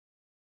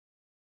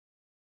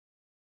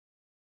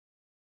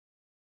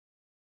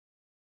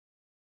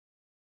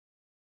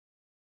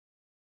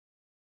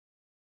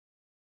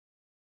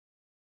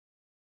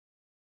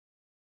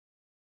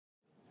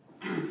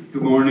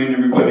Good morning,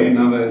 everybody.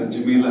 Now that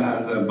Jamila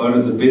has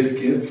buttered the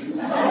biscuits,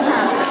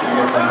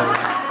 I'll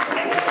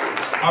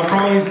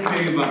probably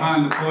stay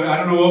behind the podium. I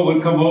don't know what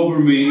would come over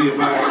me if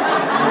I go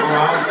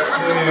out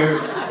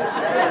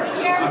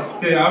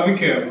there. I'll be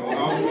careful.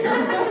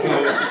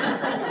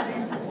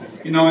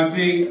 So, I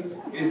think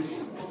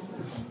it's,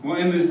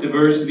 in this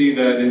diversity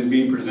that is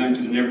being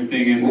presented and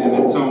everything, and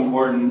it's so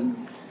important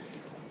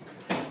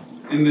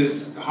in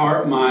this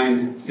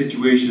heart-mind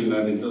situation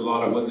that is a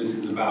lot of what this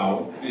is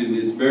about, and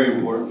it's very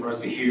important for us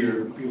to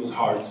hear people's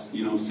hearts,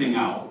 sing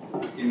out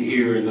and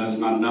hear, and there's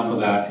not enough of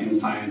that in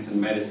science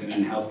and medicine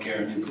and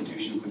healthcare and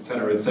institutions, et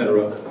cetera, et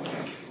cetera.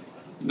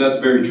 That's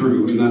very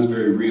true, and that's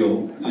very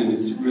real, and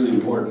it's really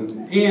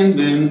important. And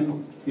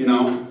then, in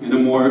a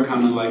more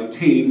kind of like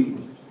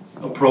tame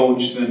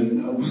approach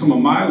than some of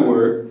my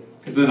work,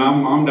 because then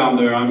I'm down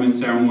there, I'm in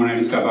ceremony, I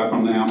just got back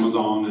from the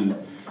Amazon, and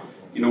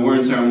we're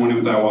in ceremony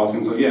with ayahuasca,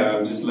 and so yeah,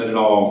 I just let it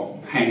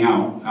all hang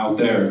out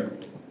there.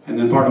 And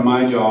then part of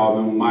my job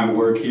and my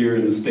work here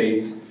in the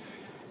States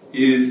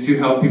is to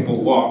help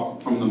people walk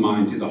from the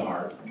mind to the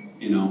heart,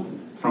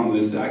 from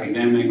this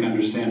academic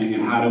understanding,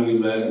 and how do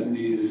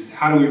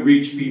we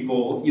reach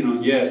people,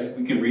 yes,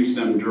 we can reach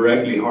them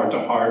directly, heart to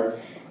heart,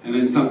 and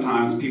then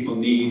sometimes people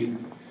need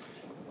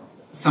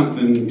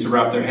something to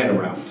wrap their head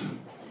around,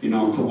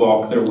 to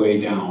walk their way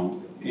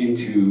down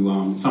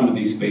into some of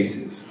these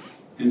spaces.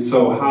 And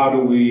so how do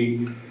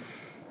we,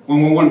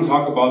 when we want to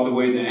talk about the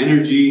way the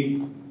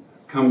energy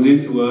comes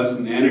into us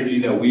and the energy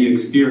that we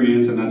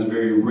experience, and that's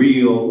very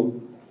real,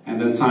 and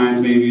that science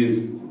maybe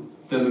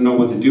doesn't know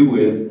what to do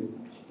with,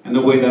 and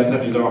the way that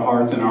touches our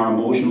hearts and our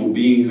emotional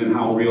beings and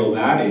how real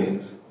that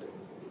is,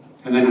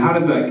 and then how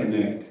does that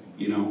connect,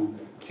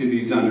 to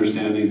these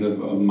understandings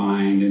of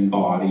mind and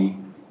body,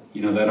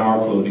 that are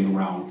floating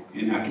around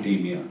in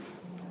academia.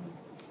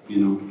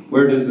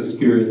 Where does the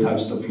spirit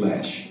touch the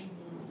flesh?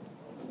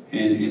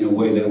 And in a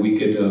way that we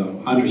could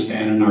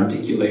understand and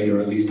articulate,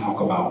 or at least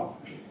talk about.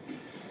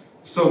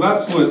 So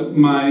that's what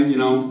my,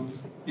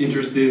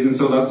 interest is, and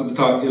so that's what the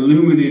talk,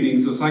 illuminating,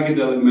 so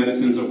psychedelic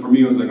medicine. So for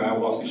me it was like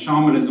ayahuasca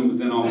shamanism, but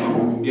then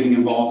also getting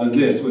involved in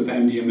this with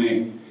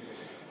MDMA.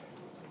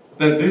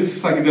 That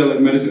this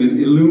psychedelic medicine is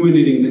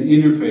illuminating the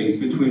interface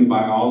between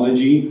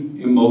biology,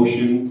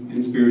 emotion,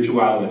 and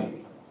spirituality.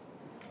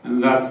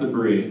 And that's the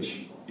bridge.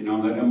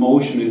 That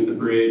emotion is the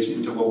bridge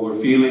into what we're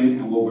feeling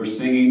and what we're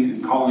singing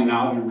and calling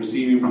out and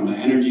receiving from the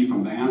energy,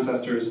 from the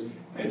ancestors,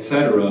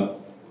 etc.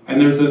 And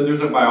there's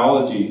a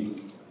biology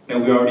that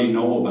we already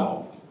know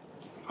about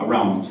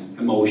around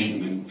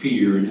emotion and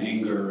fear and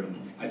anger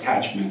and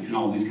attachment and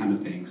all these kind of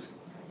things.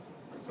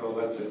 So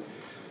that's it.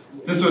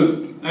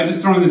 I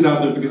just thrown this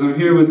out there because I'm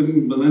here with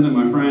Belinda,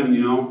 my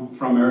friend,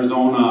 from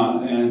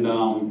Arizona,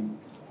 and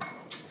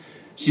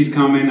she's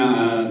coming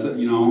as,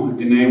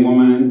 Dene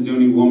woman,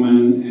 Zuni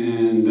woman,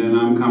 and then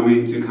I'm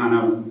coming to kind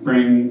of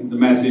bring the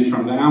message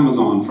from the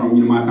Amazon, from,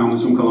 my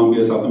family's from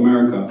Colombia, South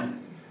America.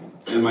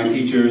 And my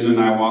teachers in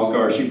ayahuasca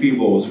are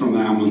Shipibos from the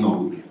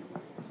Amazon.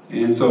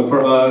 And so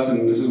for us,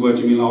 and this is what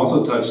Jamila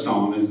also touched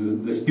on,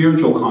 is the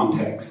spiritual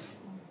context.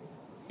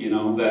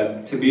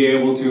 That to be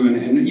able to,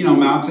 and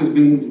MAPS has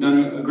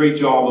done a great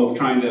job of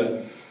trying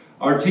to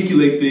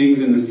articulate things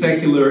in a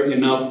secular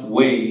enough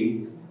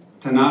way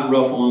to not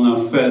ruffle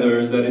enough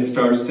feathers that it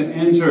starts to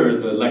enter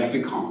the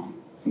lexicon,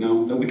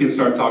 that we can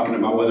start talking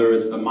about whether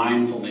it's the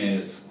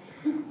mindfulness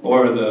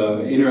or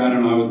the inner,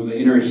 the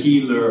inner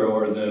healer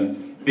or the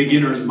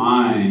beginner's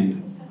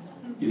mind,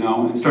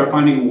 and start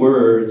finding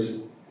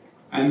words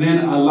and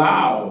then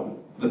allow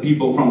the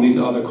people from these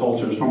other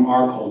cultures, from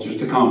our cultures,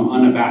 to come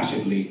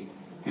unabashedly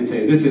and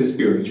say, this is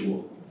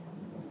spiritual,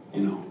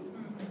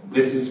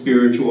 this is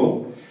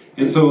spiritual.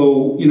 And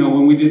so,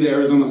 when we did the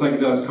Arizona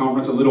Psychedelics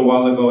Conference a little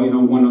while ago,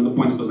 one of the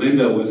points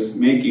Belinda was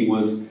making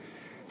was,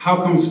 how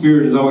come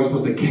spirit is always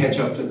supposed to catch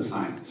up to the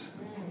science?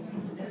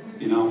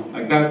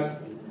 That's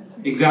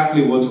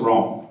exactly what's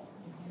wrong.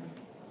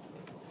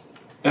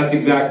 That's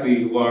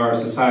exactly why our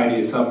society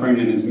is suffering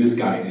and is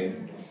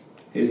misguided,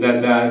 is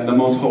that the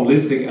most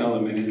holistic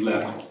element is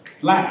left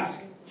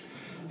last.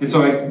 And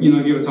so I,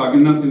 gave a talk,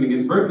 and nothing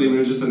against Berkeley, but it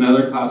was just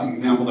another classic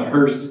example. The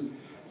Hearst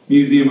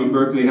Museum of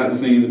Berkeley had the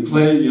saying,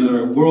 there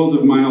are worlds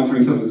of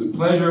mind-altering substances: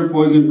 pleasure,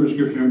 poison,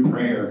 prescription, and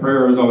prayer.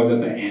 Prayer is always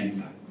at the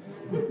end,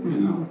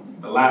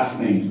 the last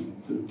thing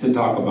to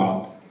talk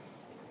about.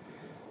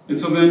 And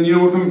so then,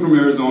 we're coming from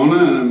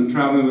Arizona, and I'm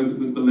traveling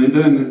with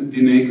Belinda in this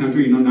Dene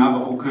country,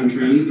 Navajo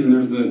country, and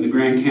there's the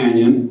Grand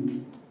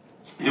Canyon.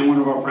 And one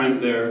of our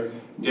friends there,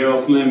 Daryl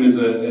Slim, is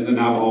a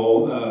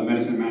Navajo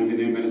medicine man,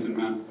 Dene medicine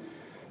man.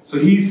 So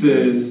he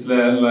says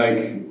that,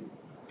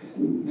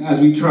 as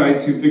we try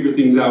to figure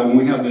things out, when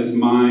we have this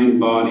mind,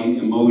 body,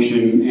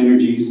 emotion,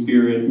 energy,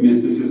 spirit,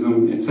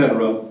 mysticism,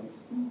 etc.,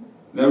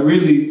 that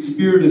really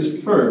spirit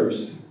is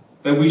first,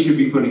 that we should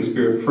be putting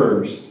spirit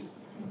first.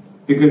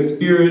 Because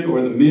spirit,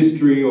 or the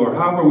mystery, or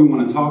however we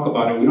want to talk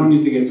about it, we don't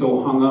need to get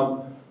so hung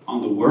up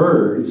on the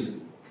words,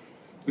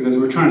 because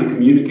we're trying to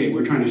communicate,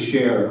 we're trying to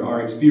share our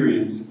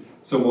experience.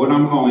 So what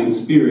I'm calling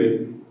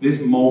spirit,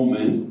 this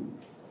moment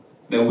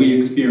that we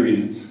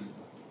experience,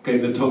 Okay,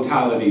 the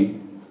totality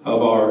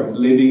of our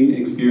living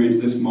experience,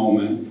 this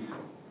moment,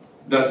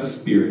 that's the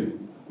spirit.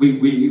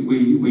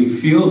 We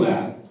feel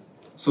that.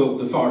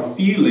 So our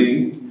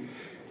feeling,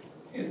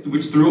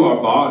 which through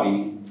our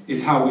body,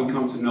 is how we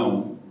come to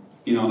know,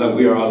 that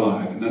we are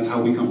alive. And that's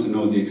how we come to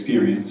know the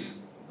experience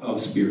of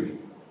spirit.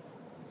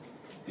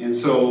 And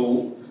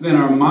so then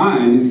our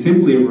mind is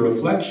simply a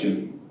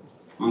reflection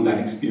on that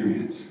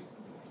experience.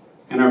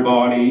 And our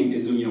body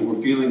is,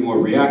 we're feeling or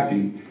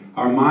reacting.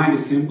 Our mind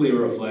is simply a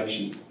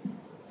reflection.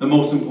 The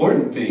most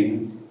important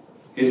thing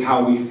is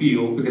how we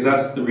feel, because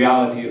that's the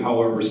reality of how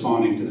we're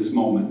responding to this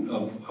moment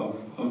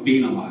of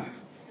being alive.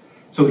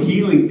 So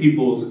healing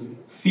people's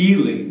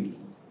feeling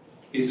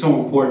is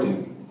so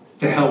important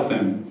to help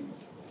them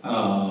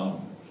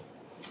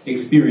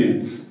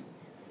experience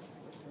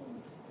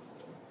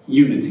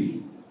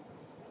unity.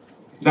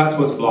 That's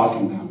what's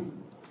blocking them,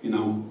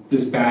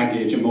 this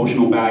baggage,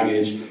 emotional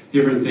baggage,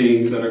 different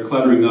things that are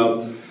cluttering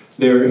up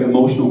their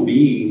emotional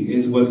being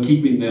is what's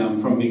keeping them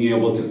from being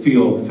able to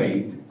feel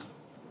faith.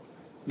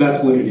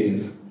 That's what it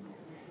is.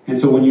 And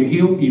so when you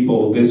heal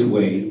people this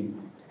way,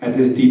 at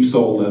this deep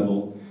soul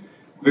level,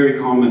 very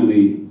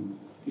commonly,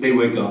 they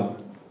wake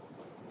up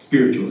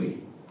spiritually.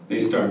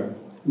 They start,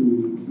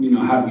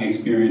 having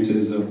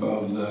experiences of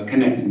the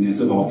connectedness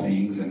of all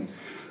things and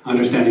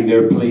understanding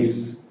their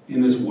place in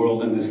this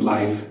world and this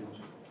life.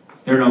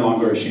 They're no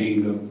longer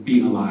ashamed of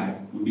being alive,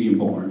 of being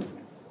born.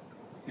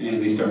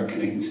 And they start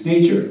connecting to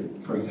nature,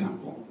 for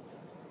example.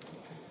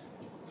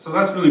 So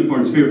that's really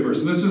important, spirit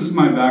first. So this is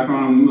my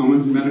background.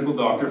 I'm a medical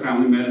doctor,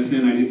 family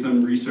medicine. I did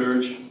some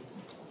research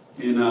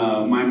in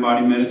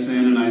mind-body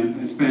medicine, and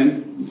I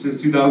spent,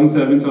 since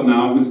 2007 till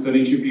now, I've been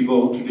studying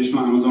Shipibo,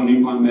 traditional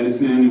Amazonian plant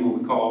medicine, and what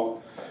we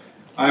call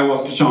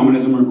ayahuasca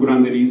shamanism or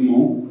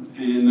curanderismo.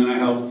 And then I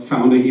helped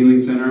found a healing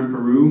center in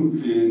Peru,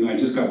 and we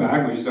just got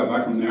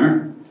back from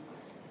there.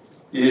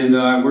 And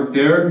I worked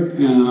there,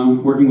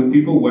 working with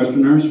people,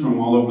 Westerners from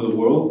all over the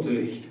world,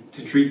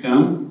 to treat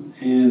them.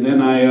 And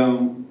then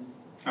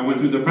I went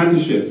through the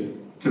apprenticeship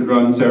to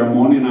run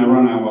ceremony, and I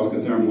run ayahuasca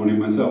ceremony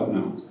myself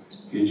now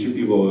in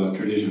Shipibo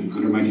tradition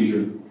under my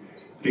teacher,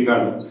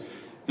 Ricardo.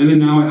 And then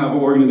now I have an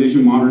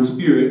organization, Modern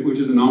Spirit, which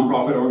is a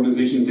nonprofit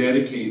organization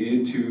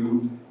dedicated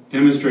to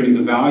demonstrating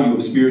the value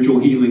of spiritual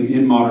healing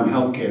in modern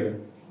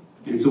healthcare.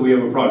 And so we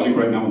have a project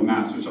right now with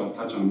MAPS, which I'll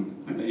touch on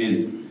at the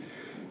end.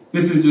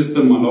 This is just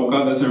the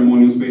Maloka, the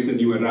ceremonial space at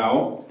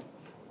Niuerao,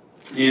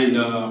 and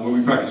where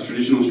we practice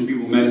traditional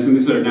Shipibo medicine.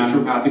 These are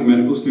naturopathic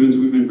medical students.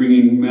 We've been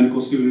bringing medical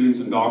students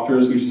and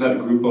doctors. We just had a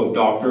group of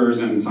doctors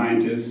and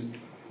scientists,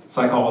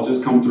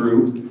 psychologists come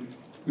through.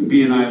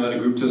 B and I led a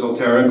group to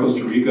Soltera in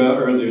Costa Rica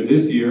earlier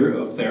this year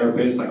of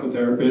therapists,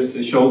 psychotherapists,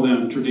 to show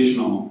them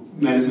traditional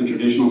medicine,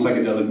 traditional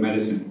psychedelic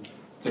medicine,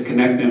 to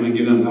connect them and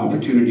give them the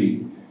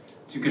opportunity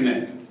to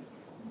connect.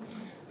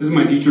 This is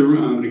my teacher,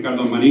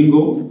 Ricardo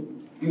Maringo.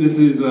 This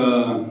is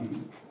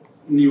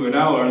Niuerao,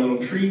 our little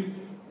tree.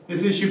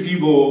 This is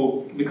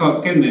Shipibo, they call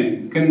it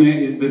kenne.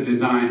 Kenne is the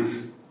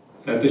designs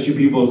that the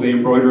Shipibos, they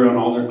embroider on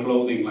all their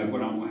clothing, like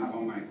what I have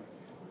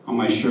on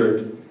my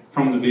shirt,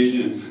 from the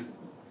visions.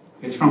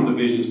 It's from the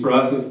visions. For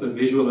us, it's the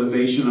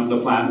visualization of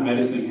the plant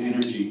medicine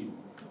energy.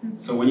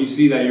 So when you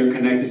see that you're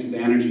connected to the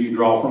energy, you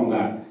draw from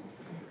that.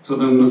 So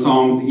then the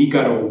song, the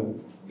Icaro,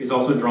 is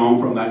also drawn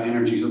from that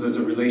energy. So there's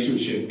a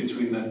relationship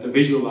between the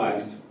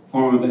visualized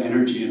form of the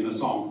energy and the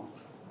song.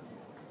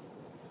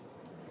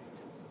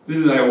 This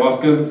is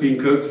ayahuasca being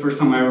cooked. First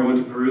time I ever went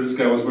to Peru, this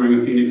guy was wearing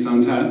a Phoenix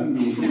Suns hat.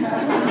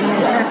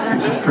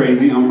 It's just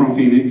crazy. I'm from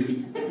Phoenix.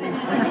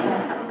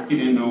 He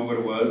didn't know what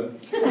it was.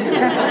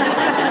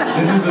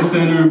 This is the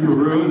center in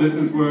Peru. This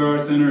is where our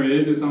center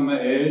is. It's on the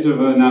edge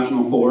of a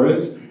national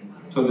forest.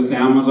 So this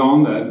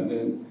Amazon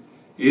that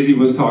Izzy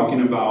was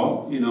talking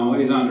about,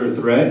 is under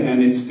threat,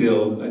 and it's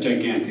still a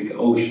gigantic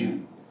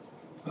ocean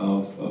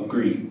of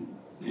green.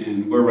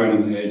 And we're right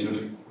on the edge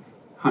of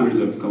hundreds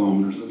of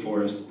kilometers of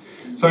forest.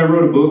 So I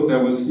wrote a book that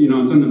was,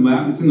 it's in the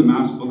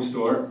MAPS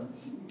bookstore.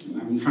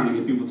 I'm trying to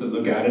get people to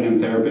look at it and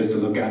therapists to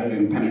look at it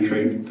and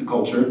penetrate the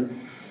culture.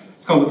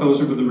 It's called The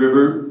Fellowship of the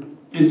River.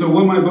 And so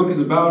what my book is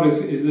about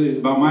is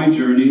about my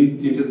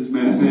journey into this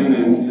medicine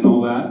and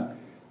all that.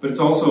 But it's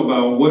also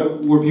about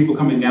what were people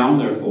coming down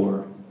there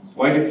for?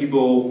 Why did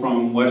people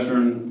from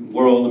Western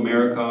world,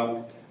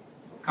 America,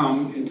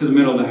 come into the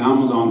middle of the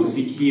Amazon to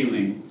seek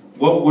healing?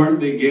 What weren't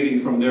they getting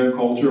from their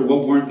culture?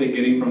 What weren't they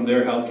getting from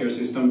their healthcare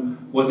system?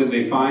 What did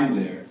they find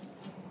there?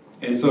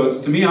 And so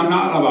to me, I'm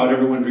not about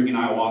everyone drinking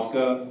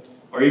ayahuasca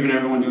or even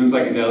everyone doing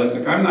psychedelics.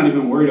 Like, I'm not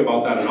even worried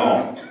about that at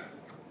all.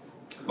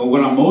 But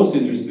what I'm most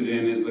interested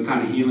in is the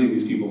kind of healing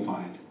these people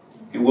find.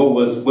 And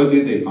what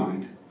did they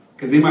find?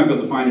 Because they might be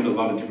able to find it a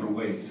lot of different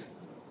ways.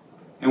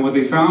 And what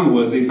they found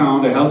was they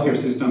found a healthcare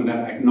system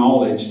that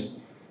acknowledged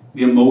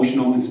the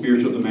emotional and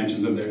spiritual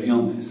dimensions of their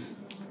illness.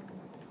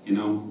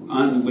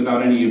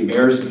 Without any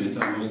embarrassment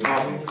on those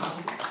topics.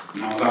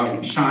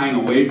 Without shying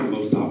away from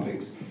those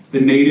topics. The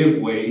native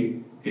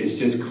way is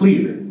just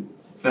clear.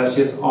 That's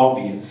just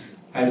obvious.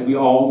 As we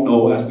all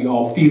know, as we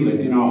all feel it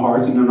in our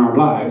hearts and in our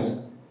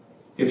lives,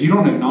 if you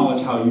don't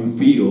acknowledge how you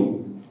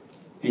feel,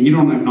 and you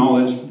don't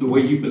acknowledge the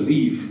way you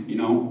believe, you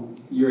know,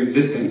 your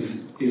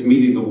existence is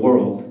meeting the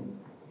world,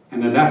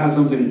 and that has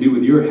something to do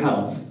with your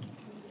health,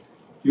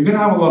 you're going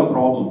to have a lot of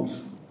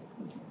problems.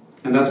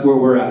 And that's where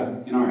we're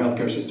at in our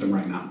healthcare system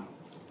right now.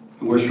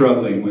 And we're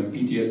struggling with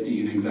PTSD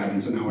and anxiety,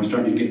 so now we're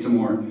starting to get to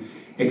more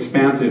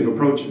expansive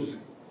approaches.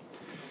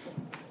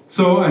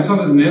 So I saw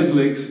this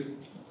Netflix,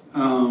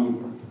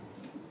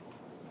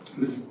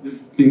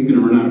 this thing's going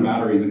to run out of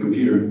batteries, the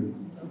computer. Do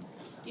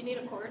you need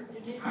a cord?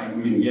 I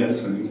mean,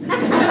 yes. Will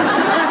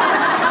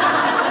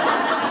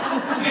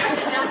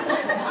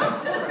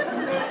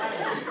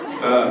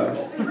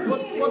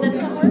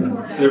this one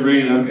work? They're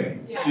bringing, okay.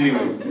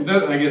 Anyways,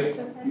 that, I guess,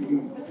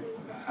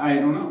 I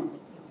don't know.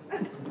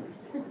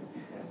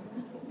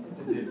 It's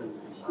a difference.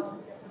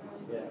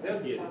 Yeah, they'll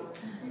get it.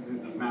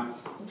 The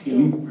maps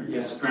team are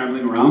just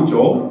scrambling around.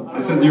 Joel,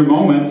 this is your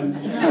moment.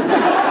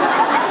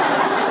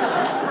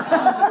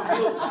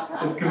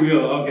 It's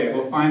Camille. Okay,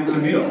 we'll find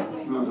Camille.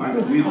 We'll find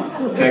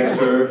Camille. Text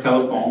her,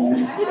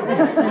 telephone.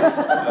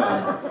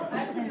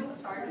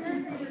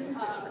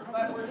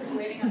 But we're just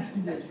waiting on the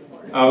extension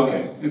cord. Oh,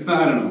 okay. It's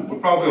not, I don't know.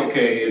 We're probably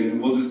okay,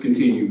 and we'll just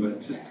continue,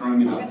 but just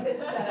throwing it out.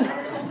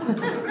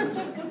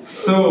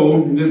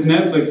 So, this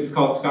Netflix is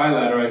called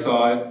Skyladder. I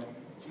saw it,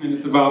 and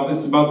it's about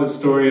the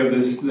story of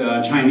this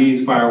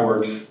Chinese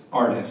fireworks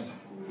artist.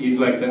 He's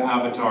like the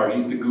avatar.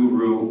 He's the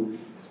guru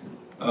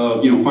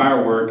of, you know,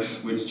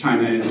 fireworks, which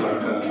China is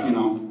like, you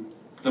know,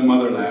 the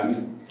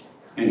motherland,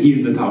 and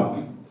he's the top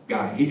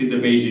guy. He did the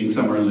Beijing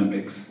Summer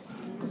Olympics,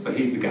 so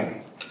he's the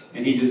guy.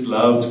 And he just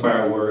loves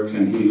fireworks,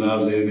 and he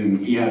loves it,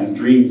 and he has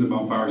dreams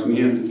about fireworks, and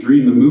he has this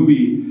dream. The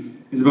movie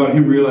is about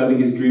him realizing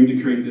his dream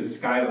to create this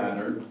sky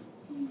ladder.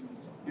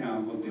 Yeah,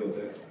 we'll deal with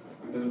it.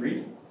 It doesn't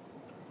read?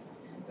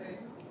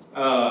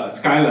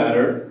 Sky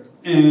ladder,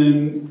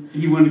 and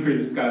he wanted to create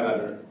the sky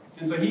ladder.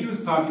 And so he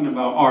was talking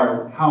about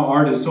art, how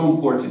art is so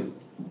important.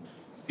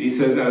 He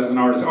says, as an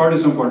artist, art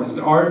is so important. He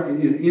says, art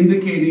is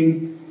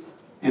indicating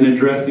and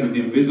addressing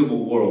the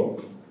invisible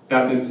world.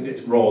 That's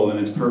its role and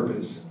its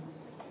purpose.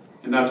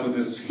 And that's what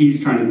he's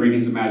trying to bring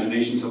his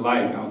imagination to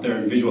life out there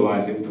and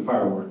visualize it with the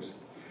fireworks.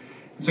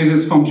 And so he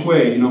says feng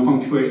shui, you know,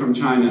 feng shui from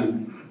China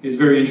is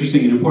very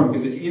interesting and important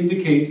because it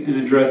indicates and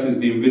addresses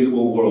the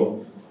invisible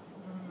world.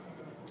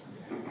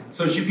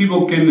 So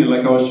people can,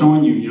 like I was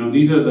showing you, you know,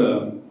 these are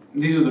the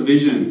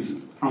visions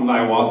from the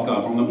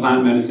ayahuasca, from the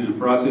plant medicine.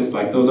 For us, it's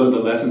like those are the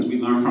lessons we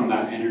learn from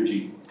that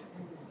energy.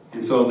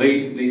 And so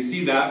they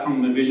see that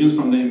from the visions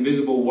from the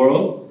invisible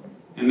world,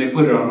 and they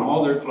put it on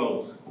all their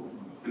clothes.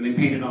 And they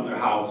paint it on their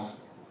house.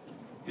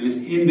 And it's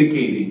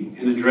indicating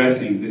and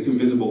addressing this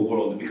invisible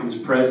world. It becomes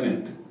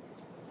present.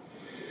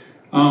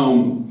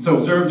 So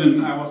observed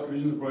in ayahuasca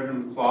visions embroidered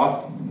on the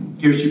cloth.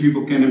 Here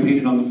people can paint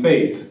it on the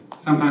face.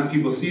 Sometimes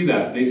people see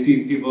that. They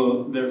see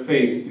their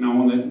face, you know,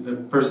 when the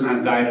person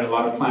has died at a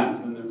lot of plants,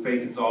 and their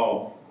face is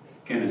all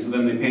kind of, so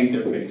then they paint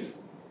their face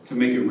to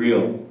make it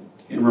real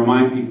and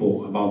remind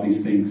people about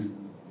these things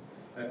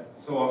that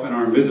so often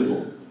are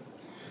invisible.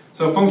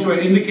 So feng shui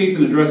indicates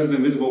and addresses the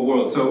invisible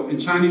world. So in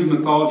Chinese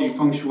mythology,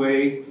 feng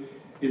shui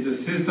is a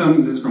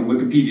system, this is from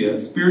Wikipedia,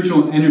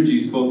 spiritual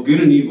energies, both good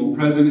and evil,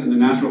 present in the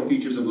natural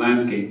features of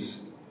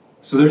landscapes.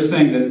 So they're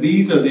saying that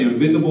these are the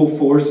invisible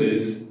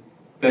forces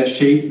that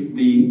shape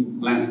the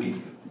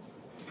landscape.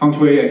 Feng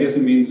shui, I guess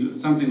it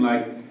means something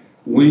like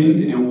wind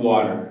and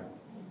water.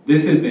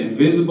 This is the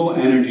invisible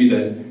energy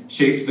that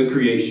shapes the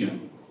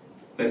creation,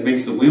 that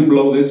makes the wind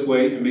blow this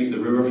way and makes the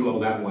river flow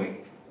that way.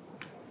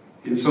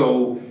 And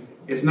so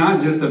it's not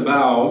just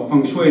about,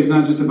 feng shui is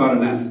not just about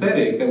an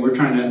aesthetic, that we're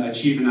trying to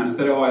achieve an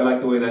aesthetic, oh, I like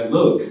the way that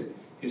looks.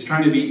 It's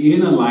trying to be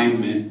in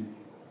alignment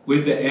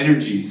with the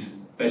energies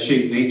that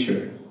shape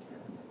nature,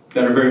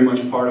 that are very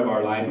much part of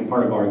our life and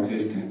part of our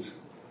existence.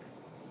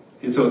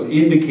 And so it's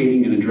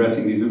indicating and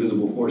addressing these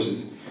invisible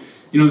forces.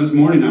 You know, this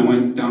morning I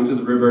went down to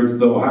the river, to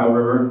the Ohio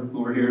River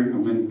over here.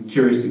 I've been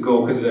curious to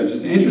go because I'm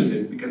just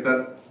interested, because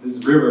that's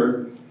this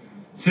river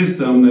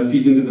system that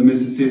feeds into the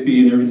Mississippi,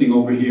 and everything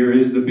over here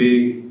is the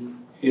big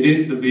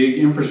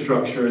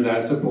infrastructure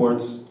that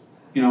supports,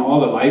 you know, all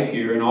the life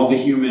here, and all the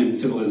human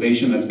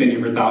civilization that's been here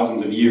for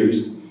thousands of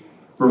years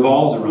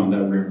revolves around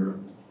that river.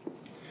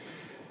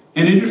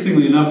 And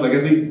interestingly enough, like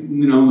I think,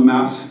 you know, the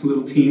maps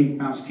team,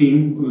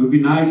 it would be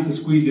nice to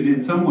squeeze it in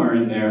somewhere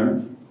in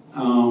there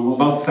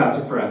about the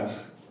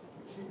sassafras.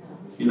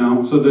 You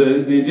know, so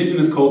the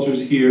indigenous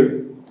cultures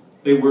here,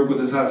 they work with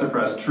the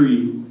sassafras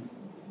tree.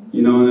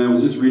 You know, and I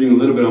was just reading a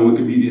little bit on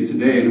Wikipedia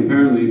today, and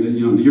apparently the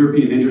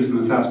European interest in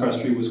the sassafras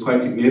tree was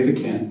quite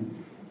significant.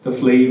 The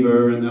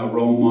flavor and the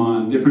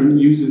aroma and different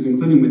uses,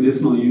 including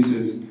medicinal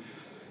uses.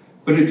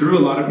 But it drew a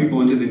lot of people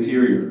into the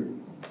interior.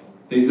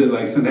 They said,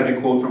 like, so they had a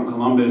quote from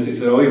Columbus. They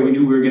said, oh yeah, we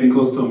knew we were getting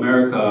close to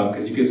America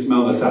because you could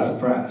smell the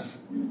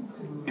sassafras.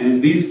 And it's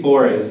these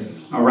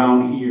forests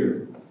around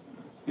here,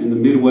 in the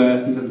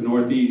Midwest into the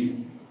Northeast,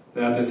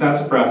 that the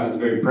sassafras is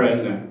very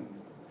present.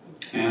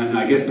 And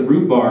I guess the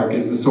root bark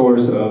is the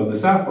source of the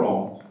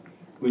saffron,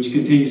 which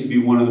continues to be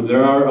one of the,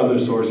 there are other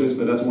sources,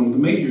 but that's one of the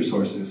major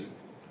sources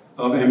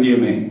of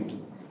MDMA.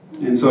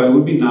 And so it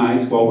would be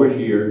nice while we're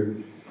here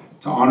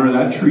to honor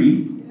that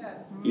tree,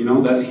 you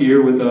know, that's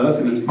here with us,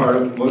 and it's part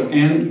of what,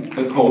 and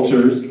the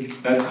cultures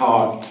that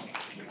taught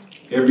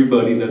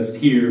everybody that's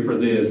here for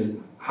this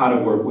how to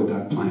work with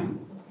that plant,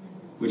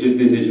 which is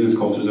the indigenous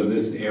cultures of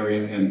this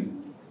area and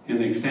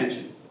the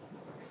extension.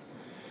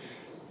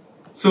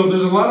 So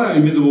there's a lot of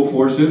invisible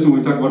forces. When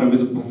we talk about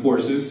invisible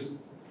forces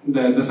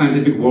that the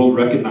scientific world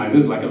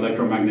recognizes, like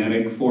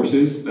electromagnetic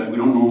forces that we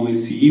don't normally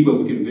see,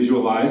 but we can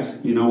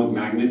visualize, you know, with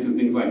magnets and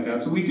things like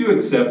that. So we do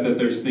accept that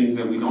there's things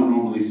that we don't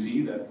normally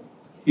see that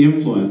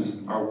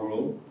influence our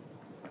world.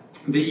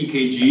 The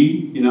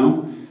EKG, you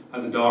know,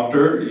 as a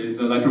doctor, is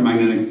the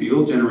electromagnetic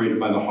field generated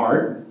by the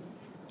heart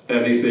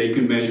that they say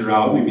could measure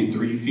out maybe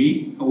 3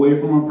 feet away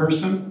from a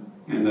person,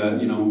 and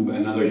that, you know,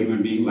 another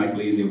human being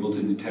likely is able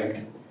to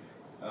detect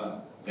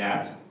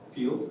that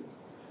field.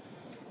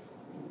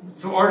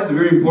 So art is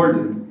very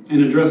important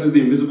and addresses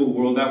the invisible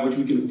world, that which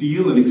we can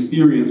feel and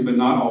experience but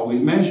not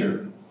always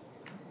measure.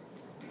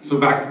 So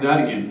back to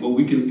that again, what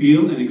we can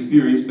feel and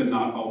experience but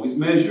not always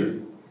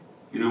measure.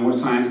 You know, where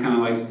science kind of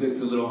likes, it's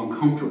a little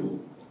uncomfortable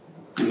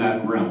in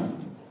that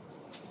realm.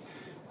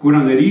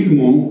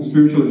 Curanderismo,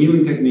 spiritual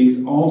healing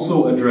techniques,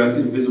 also address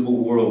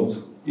invisible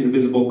worlds,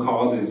 invisible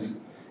causes,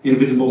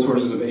 invisible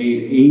sources of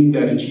aid aimed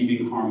at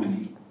achieving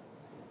harmony.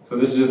 So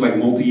this is just like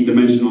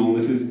multi-dimensional.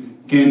 This is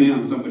candy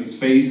on somebody's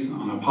face,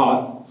 on a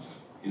pot,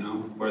 you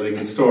know, where they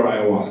can store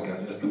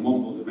ayahuasca, just in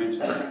multiple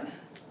dimensions.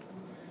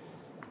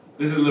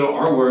 This is a little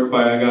artwork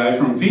by a guy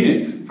from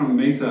Phoenix, from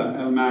Mesa,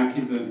 El Mac.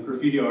 He's a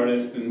graffiti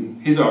artist, and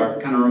his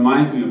art kind of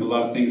reminds me of a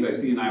lot of things I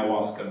see in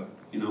ayahuasca.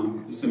 You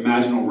know, this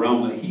imaginal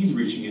realm that he's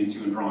reaching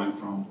into and drawing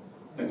from,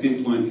 that's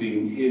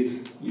influencing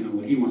his, you know,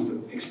 what he wants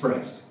to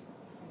express.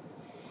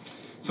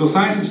 So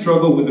scientists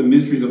struggle with the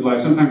mysteries of life,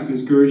 sometimes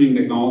discouraging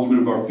the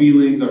acknowledgement of our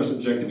feelings, our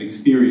subjective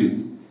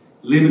experience,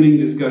 limiting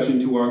discussion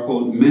to our,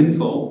 quote,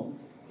 mental.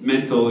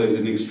 Mental is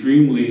an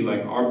extremely,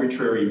 like,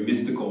 arbitrary,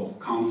 mystical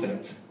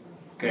concept.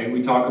 Okay,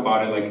 we talk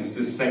about it like it's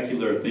this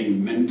secular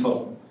thing,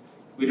 mental.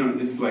 We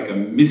don't, it's like a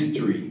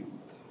mystery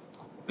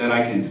that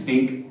I can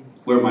think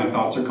where my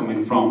thoughts are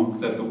coming from,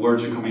 that the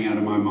words are coming out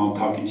of my mouth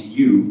talking to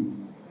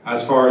you.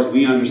 As far as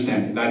we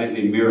understand it, that is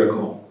a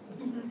miracle.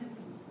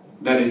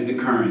 That is the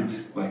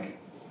current, like,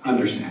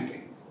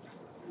 understanding.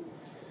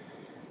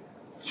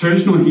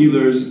 Traditional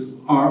healers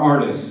are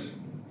artists.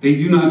 They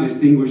do not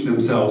distinguish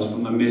themselves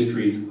from the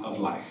mysteries of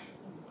life.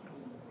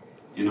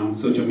 You know,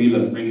 so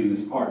Jamila's bringing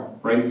this art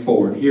right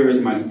forward. Here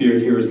is my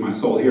spirit, here is my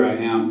soul, here I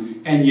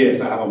am. And yes,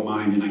 I have a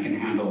mind and I can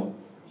handle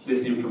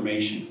this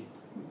information.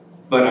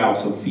 But I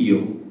also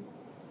feel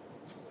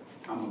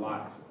I'm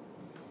alive.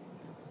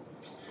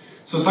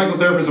 So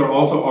psychotherapists are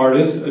also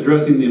artists,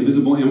 addressing the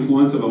invisible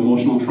influence of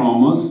emotional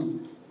traumas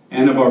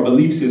and of our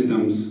belief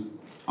systems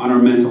on our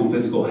mental and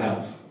physical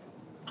health.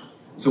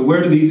 So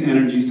where do these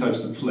energies touch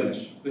the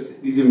flesh?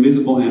 These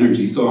invisible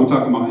energies. So I'm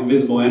talking about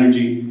invisible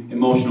energy,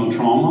 emotional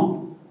trauma,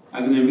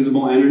 as an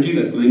invisible energy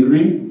that's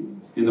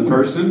lingering in the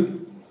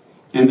person,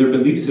 and their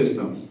belief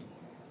system,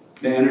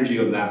 the energy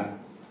of that.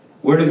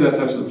 Where does that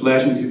touch the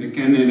flesh? Into the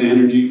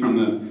energy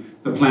from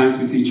the plants.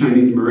 We see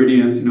Chinese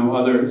meridians, you know,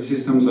 other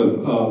systems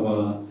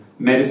of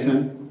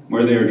medicine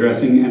where they're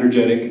addressing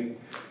energetic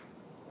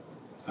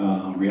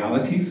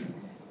realities.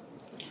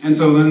 And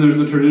so then there's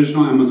the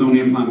traditional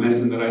Amazonian plant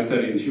medicine that I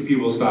studied, the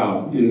Shipibo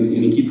style in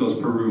Iquitos,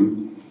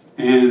 Peru.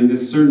 And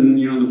this certain,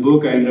 you know, in the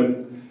book I ended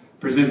up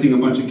presenting a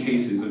bunch of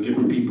cases of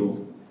different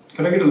people.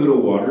 Could I get a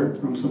little water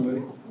from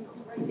somebody?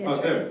 Oh,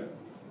 it's there.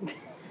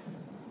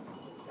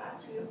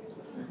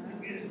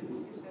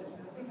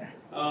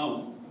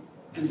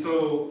 And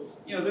so,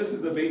 you know, this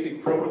is the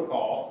basic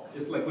protocol.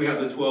 Just like we have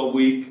the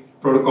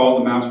 12-week protocol,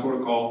 the MAPS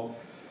protocol.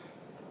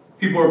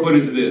 People are put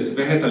into this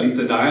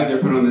vegetalista diet. They're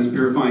put on this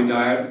purifying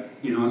diet.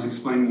 You know, it's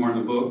explained more in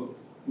the book.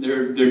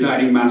 They're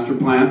dieting master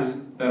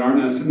plants that aren't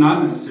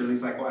not necessarily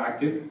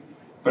psychoactive,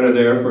 but are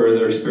there for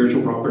their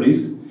spiritual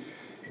properties.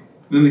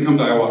 Then they come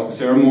to ayahuasca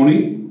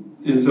ceremony,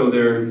 and so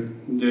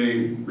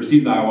they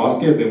receive the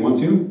ayahuasca if they want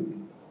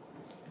to,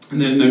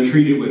 and then they're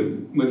treated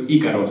with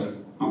Icaros,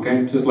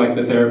 okay? Just like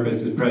the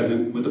therapist is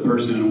present with the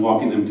person and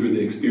walking them through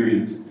the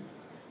experience.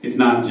 It's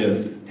not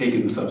just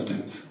taking the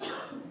substance.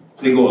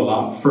 They go a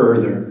lot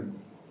further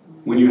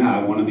when you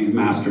have one of these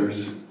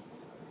masters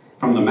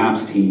from the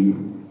MAPS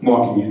team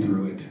walking you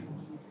through it.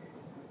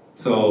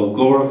 So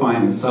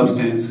glorifying the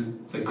substance,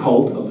 the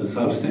cult of the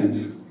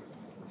substance,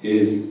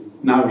 is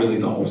not really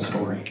the whole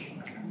story.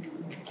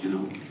 You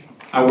know,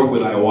 I work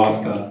with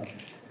ayahuasca.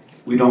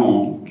 We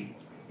don't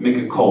make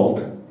a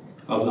cult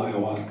of the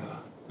ayahuasca.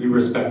 We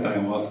respect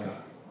ayahuasca.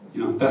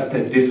 You know, that's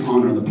to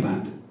dishonor the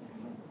plant,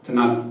 to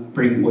not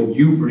bring what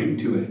you bring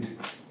to it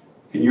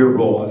in your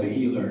role as a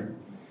healer,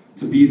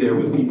 to be there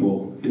with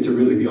people and to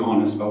really be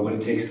honest about what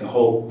it takes to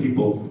hold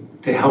people,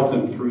 to help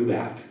them through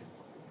that.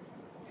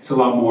 It's a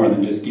lot more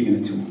than just giving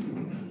it to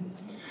them.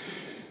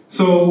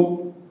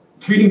 So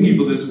treating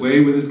people this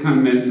way with this kind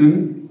of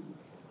medicine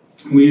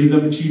we ended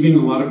up achieving a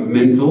lot of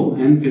mental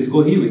and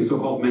physical healing,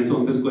 so-called mental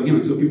and physical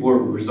healing. So people were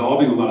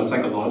resolving a lot of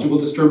psychological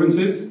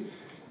disturbances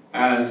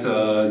as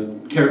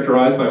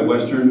characterized by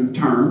Western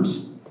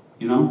terms,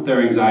 you know,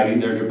 their anxiety,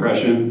 their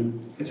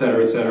depression,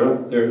 etc.,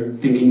 their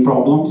thinking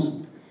problems.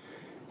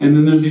 And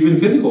then there's even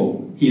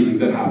physical healings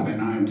that happen.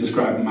 I've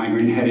described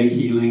migraine headache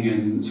healing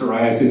and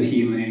psoriasis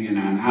healing and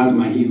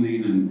asthma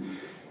healing and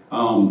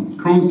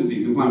Crohn's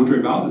disease,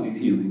 inflammatory bowel disease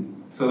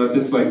healing. So that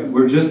this, like,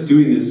 we're just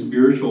doing this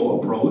spiritual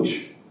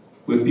approach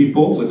with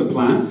people, with the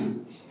plants,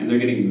 and they're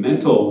getting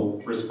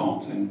mental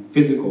response and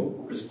physical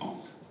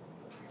response.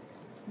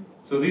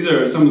 So these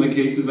are some of the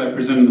cases I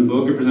present in the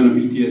book. I present a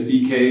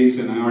PTSD case,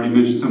 and I already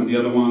mentioned some of the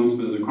other ones,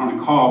 but there's a chronic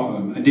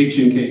cough,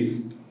 addiction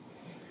case.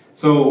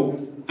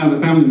 So as a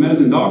family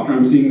medicine doctor,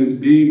 I'm seeing this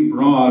big,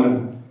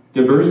 broad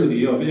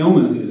diversity of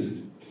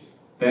illnesses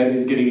that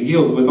is getting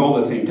healed with all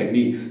the same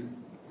techniques.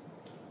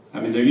 I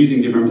mean, they're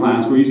using different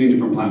plants, we're using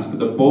different plants, but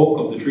the bulk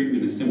of the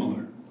treatment is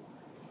similar.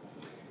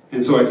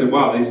 And so I said,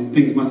 wow, these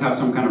things must have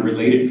some kind of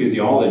related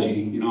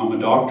physiology. You know, I'm a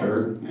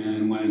doctor,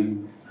 and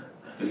when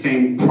the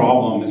same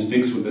problem is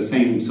fixed with the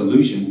same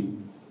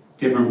solution,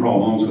 different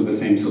problems with the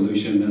same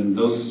solution, then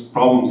those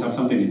problems have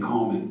something in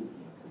common.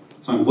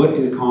 So what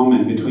is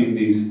common between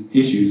these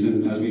issues?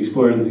 And as we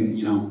explore in the,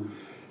 you know,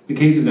 the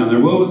cases down there,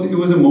 well, it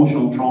was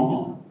emotional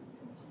trauma.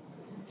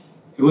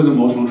 It was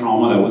emotional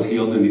trauma that was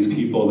healed in these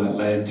people that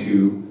led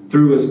to,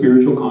 through a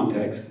spiritual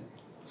context.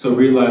 So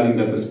realizing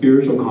that the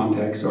spiritual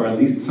context, or at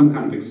least some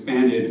kind of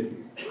expanded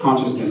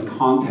consciousness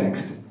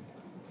context,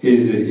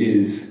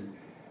 is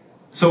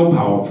so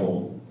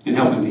powerful in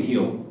helping to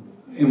heal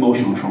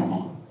emotional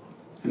trauma.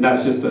 And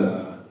that's just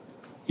a,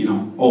 you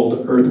know,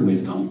 old earth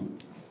wisdom.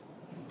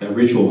 That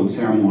ritual and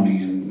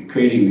ceremony and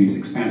creating these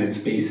expanded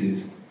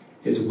spaces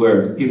is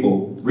where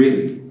people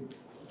really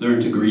learn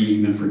to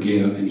grieve and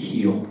forgive and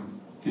heal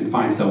and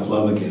find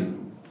self-love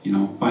again, you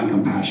know, find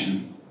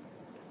compassion.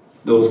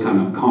 Those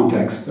kind of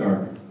contexts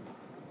are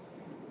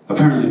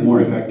apparently more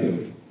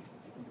effective.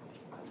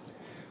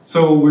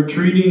 So we're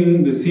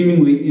treating the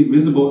seemingly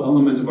invisible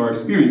elements of our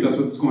experience. That's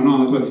what's going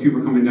on. That's why these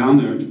people are coming down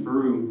there to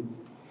Peru.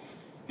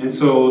 And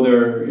so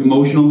their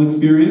emotional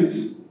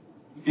experience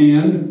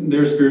and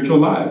their spiritual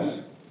lives.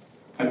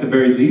 At the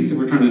very least, if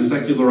we're trying to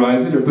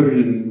secularize it or put it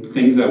in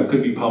things that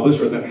could be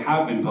published or that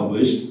have been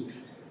published,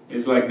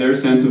 is like their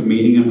sense of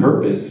meaning and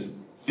purpose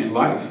in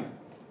life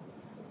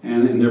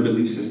and in their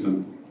belief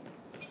system.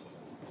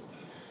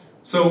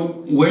 So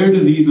where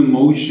do these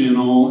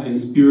emotional and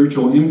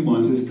spiritual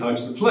influences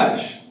touch the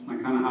flesh?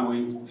 Like kind of how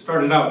we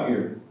started out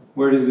here.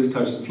 Where does this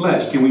touch the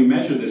flesh? Can we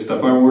measure this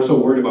stuff? We're so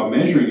worried about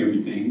measuring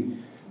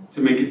everything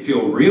to make it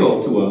feel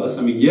real to us.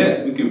 I mean,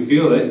 yes, we can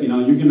feel it. You know,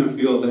 you're going to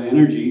feel the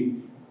energy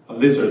of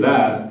this or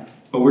that,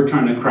 but we're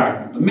trying to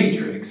crack the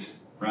matrix,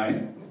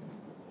 right?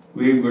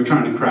 We're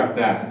trying to crack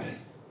that.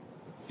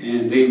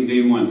 And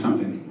they want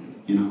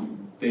something, you know.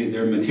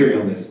 They're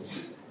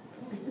materialists.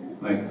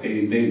 Like,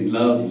 they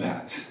love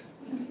that.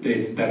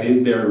 That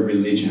is their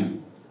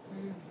religion.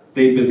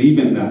 They believe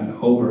in that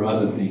over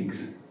other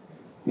things.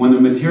 When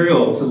the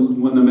material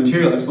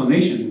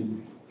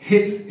explanation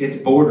hits its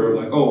border of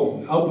like,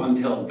 oh, up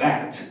until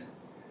that,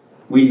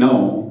 we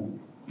know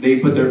they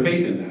put their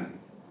faith in that.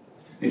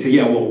 They say,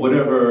 yeah, well,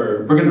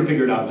 whatever, we're going to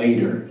figure it out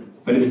later,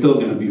 but it's still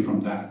going to be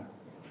from that.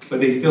 But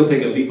they still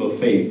take a leap of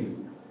faith,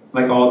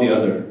 like all the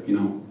other, you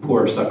know,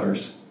 poor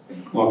suckers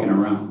walking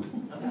around.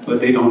 But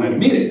they don't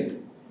admit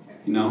it,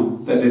 you know,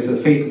 that it's a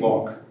faith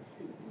walk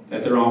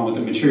that they're on with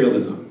the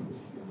materialism.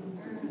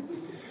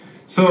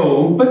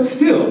 So, but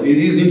still, it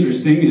is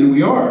interesting, and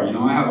we are, you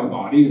know, I have a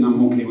body, and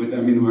I'm okay with that.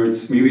 I mean,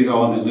 maybe it's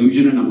all an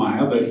illusion and a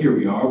maya, but here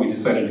we are. We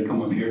decided to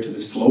come up here to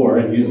this floor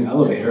and use the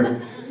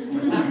elevator.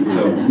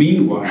 So,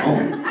 meanwhile,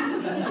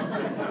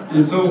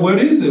 and so what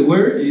is it?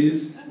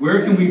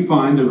 Where can we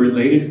find the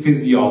related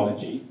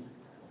physiology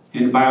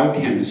and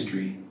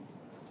biochemistry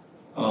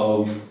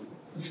of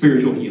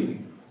spiritual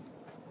healing?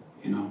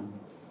 You know,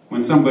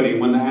 when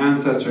the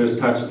ancestors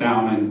touch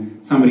down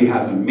and somebody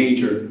has a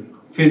major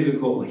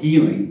physical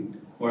healing,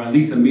 or at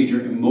least a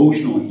major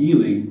emotional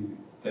healing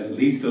that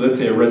leads to, let's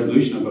say, a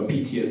resolution of a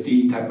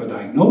PTSD type of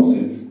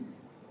diagnosis,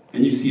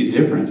 and you see a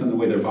difference in the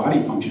way their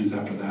body functions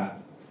after that.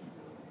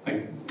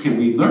 Like, can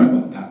we learn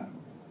about that?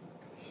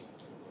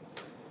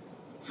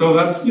 So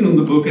that's, you know,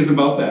 the book is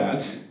about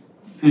that.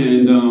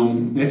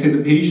 And I say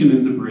the patient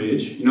is the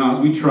bridge. You know, as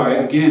we try,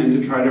 again,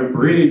 to try to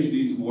bridge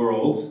these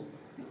worlds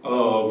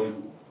of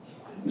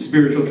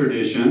spiritual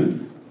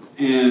tradition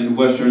and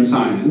Western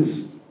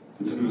science.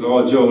 And so people say,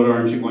 oh, Joe,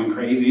 aren't you going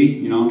crazy?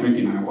 You know,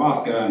 drinking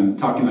ayahuasca and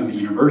talking at the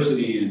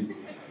university. And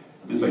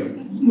it's like,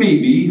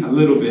 maybe a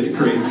little bit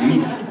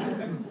crazy.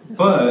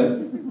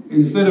 But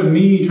instead of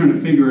me trying to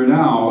figure it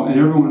out and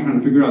everyone trying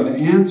to figure out the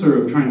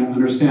answer of trying to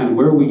understand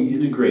where we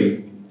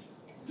integrate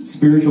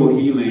spiritual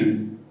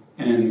healing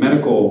and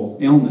medical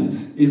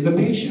illness is the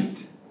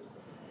patient.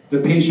 The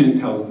patient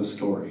tells the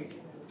story.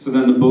 So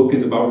then the book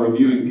is about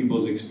reviewing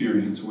people's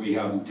experience. We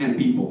have 10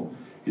 people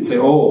and say,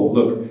 oh,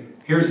 look,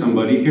 here's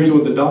somebody, here's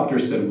what the doctor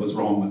said was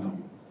wrong with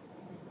them.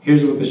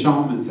 Here's what the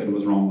shaman said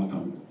was wrong with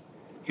them.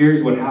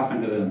 Here's what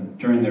happened to them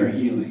during their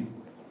healing.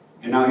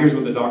 And now here's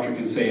what the doctor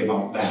can say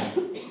about that.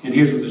 And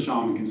here's what the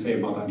shaman can say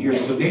about that. And here's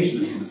what the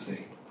patient is going to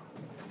say.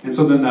 And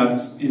so then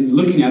that's, in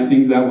looking at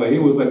things that way,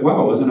 it was like,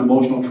 wow, it was an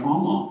emotional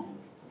trauma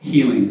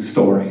healing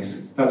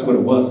stories. That's what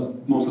it was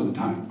most of the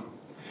time.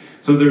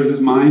 So there's this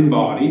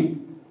mind-body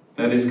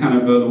that is kind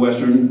of the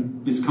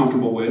Western is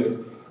comfortable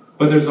with.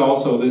 But there's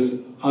also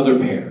this other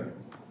pair,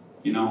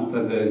 you know,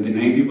 that the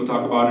Dene people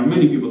talk about and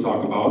many people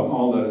talk about,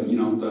 all the, you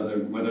know,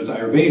 whether it's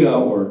Ayurveda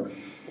or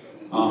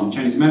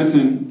Chinese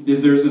medicine,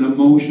 is there's an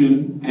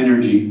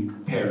emotion-energy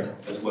pair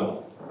as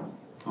well,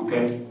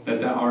 okay?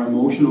 That our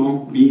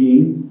emotional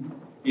being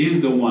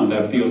is the one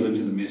that feels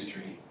into the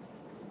mystery.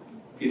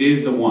 It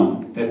is the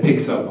one that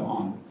picks up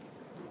on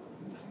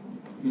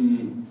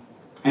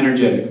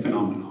energetic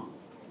phenomena.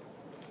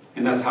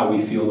 And that's how we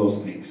feel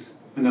those things.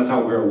 And that's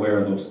how we're aware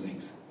of those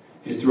things.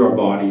 Is through our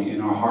body,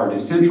 and our heart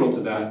is central to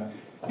that.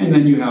 And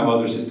then you have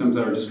other systems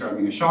that are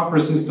describing a chakra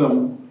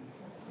system,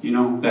 you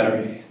know,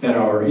 that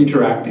are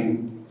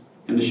interacting.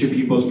 And the Shi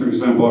peoples, for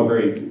example, are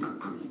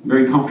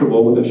very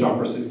comfortable with the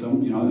chakra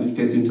system. You know, it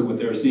fits into what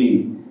they're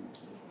seeing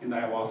in the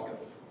ayahuasca.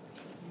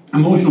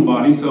 Emotional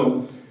body.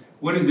 So,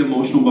 what is the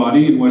emotional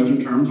body in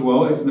Western terms?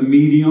 Well, it's the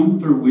medium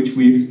through which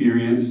we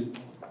experience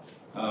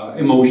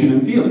emotion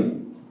and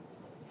feeling.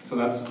 So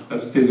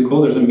that's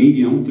physical. There's a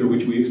medium through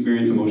which we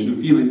experience emotion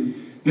and feeling.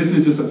 This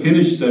is just a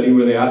Finnish study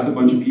where they asked a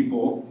bunch of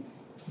people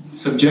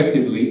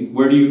subjectively,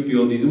 where do you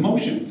feel these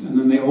emotions? And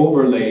then they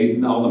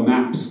overlaid all the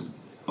maps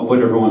of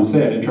what everyone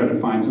said and tried to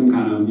find some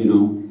kind of, you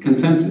know,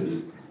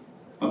 consensus.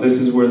 Well, this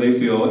is where they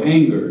feel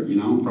anger, you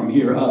know, from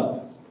here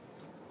up.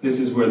 This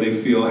is where they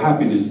feel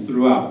happiness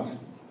throughout.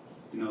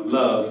 You know,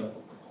 love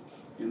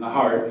in the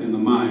heart, in the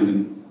mind,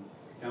 and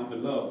down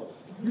below.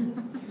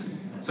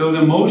 So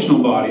the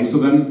emotional body, so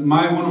then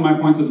one of my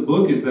points of the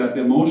book is that the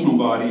emotional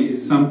body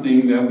is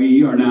something that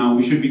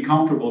we should be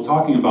comfortable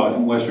talking about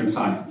in Western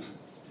science.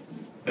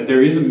 That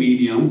there is a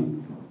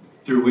medium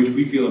through which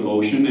we feel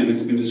emotion, and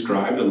it's been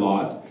described a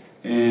lot.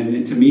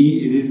 And to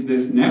me, it is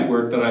this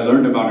network that I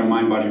learned about in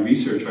mind-body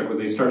research, like when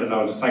they started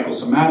out as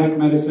psychosomatic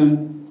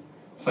medicine.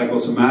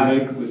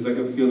 Psychosomatic was like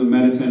a field of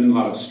medicine, a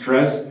lot of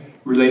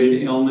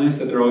stress-related illness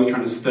that they're always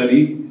trying to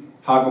study.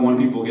 How come when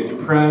people get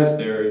depressed,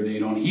 they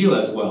don't heal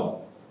as well?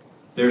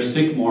 They're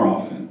sick more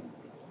often.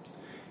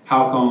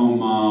 How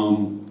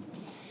come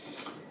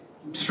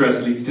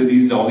stress leads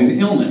to all these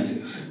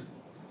illnesses?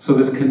 So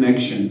this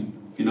connection,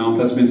 you know,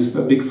 that's been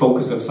a big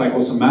focus of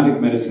psychosomatic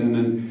medicine,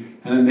 and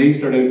then they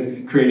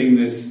started creating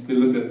this, they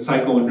looked at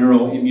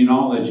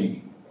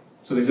psychoneuroimmunology.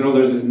 So they said, oh,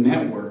 there's this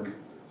network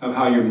of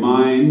how your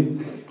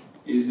mind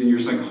is, and your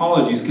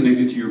psychology is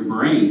connected to your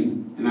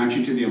brain, and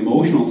actually to the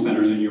emotional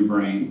centers in your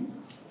brain.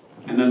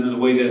 And then the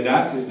way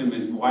that system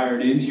is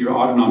wired into your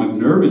autonomic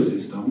nervous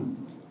system,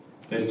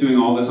 that's doing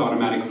all this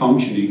automatic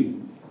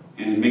functioning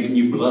and making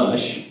you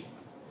blush,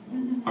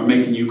 or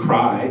making you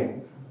cry,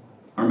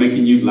 or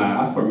making you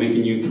laugh, or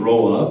making you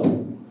throw up,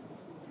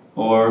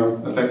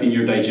 or affecting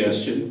your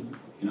digestion,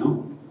 you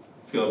know?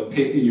 Feel a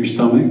pit in your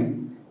stomach,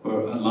 or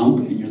a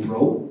lump in your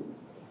throat.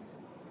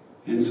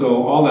 And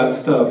so all that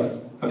stuff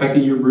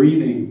affecting your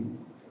breathing,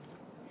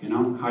 you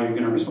know, how you're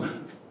going to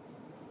respond.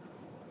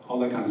 All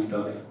that kind of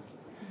stuff.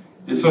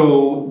 And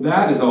so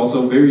that is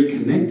also very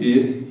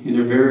connected in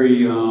a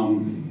very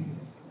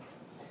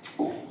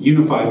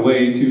unified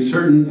way to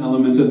certain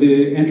elements of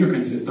the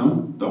endocrine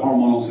system, the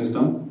hormonal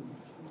system,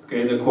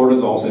 okay, the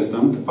cortisol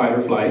system, the fight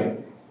or flight,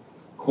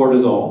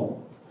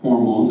 cortisol,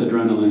 hormones,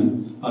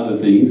 adrenaline, other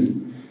things,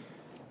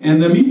 and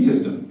the immune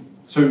system,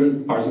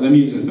 certain parts of the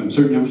immune system,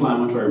 certain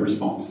inflammatory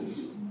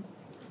responses.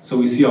 So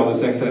we see all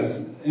this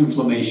excess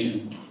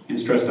inflammation in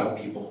stressed out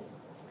people,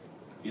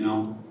 you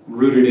know,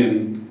 rooted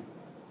in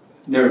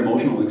their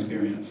emotional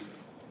experience.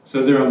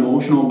 So their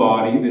emotional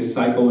body, this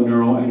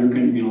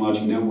psychoneuroendocrine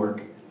immunologic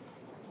network.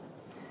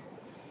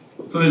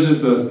 So there's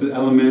just the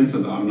elements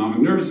of the autonomic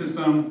nervous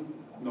system,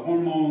 the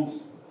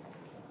hormones,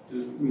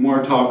 just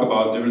more talk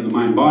about the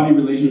mind-body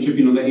relationship,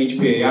 you know, the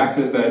HPA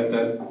axis that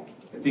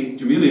I think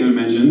Jamila even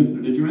mentioned.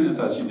 Or did you mention? I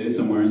thought she did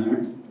somewhere in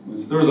there.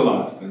 There was a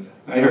lot, but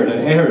I heard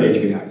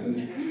HPA axis.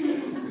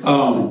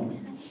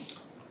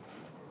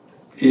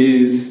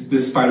 Is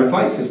this fight or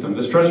flight system,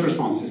 the stress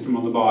response system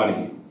of the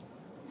body.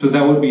 So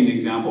that would be an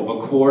example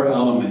of a core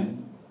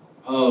element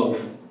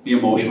of the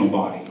emotional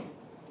body.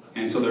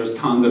 And so there's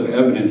tons of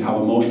evidence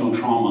how emotional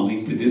trauma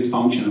leads to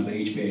dysfunction of the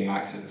HPA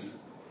axis.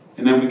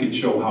 And then we can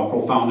show how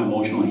profound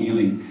emotional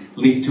healing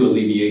leads to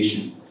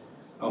alleviation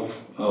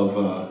of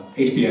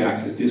HPA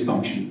axis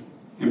dysfunction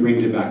and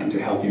brings it back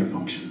into healthier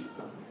function.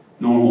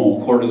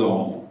 Normal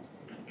cortisol,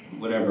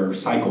 whatever,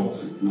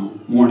 cycles, you know,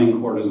 morning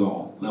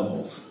cortisol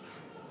levels.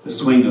 The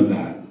swing of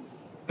that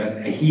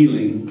a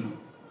healing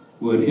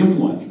would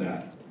influence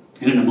that,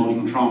 and an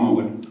emotional trauma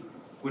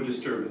would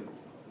disturb it.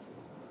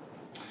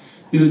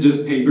 These are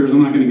just papers,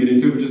 I'm not going to get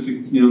into it, but just,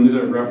 you know, these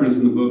are referenced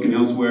in the book and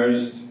elsewhere,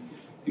 just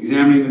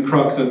examining the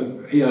crux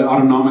of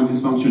autonomic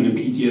dysfunction and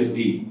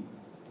PTSD.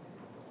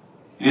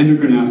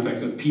 endocrine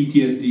aspects of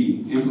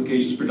PTSD,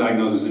 implications for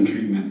diagnosis and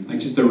treatment, like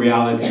just the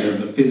reality of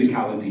the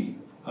physicality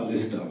of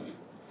this stuff.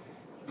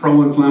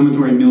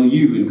 Pro-inflammatory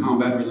milieu in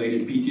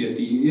combat-related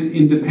PTSD is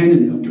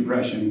independent of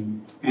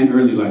depression and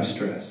early life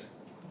stress.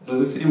 So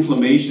this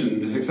inflammation,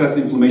 this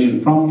excessive inflammation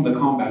from the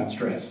combat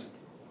stress.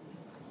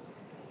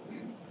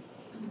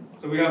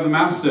 So we have the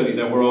MAP study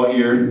that we're all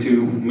here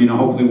to,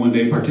 hopefully one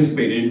day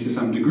participate in to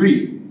some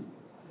degree.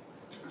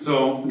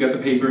 So we got the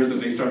papers that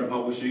they started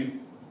publishing,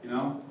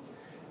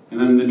 and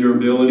then the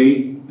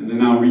durability, and then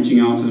now reaching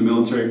out to the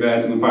military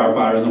vets and the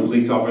firefighters and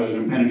police officers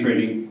and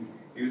penetrating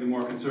even the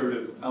more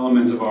conservative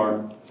elements of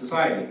our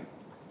society.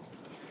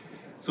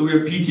 So we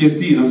have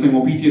PTSD, and I'm saying,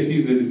 well, PTSD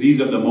is a disease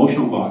of the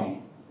emotional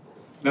body.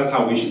 That's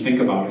how we should think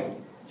about it.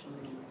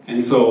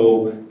 And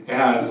so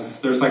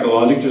there's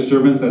psychological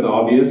disturbance that's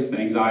obvious, the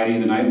anxiety,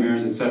 the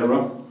nightmares,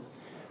 etc.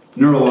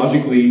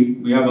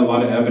 Neurologically, we have a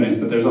lot of evidence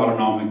that there's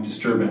autonomic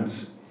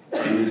disturbance.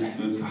 And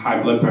there's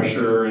high blood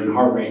pressure and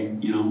heart rate,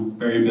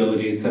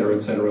 variability, etc.,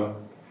 etc.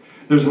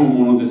 There's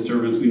hormonal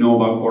disturbance. We know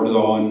about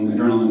cortisol and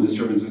adrenaline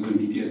disturbances in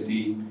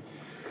PTSD.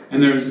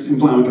 And there's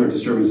inflammatory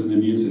disturbance in the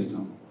immune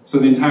system. So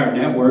the entire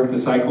network, the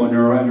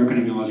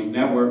psycho-neuroendocrinologic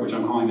network, which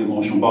I'm calling the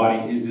emotional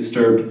body, is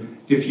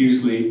disturbed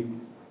diffusely,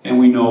 and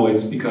we know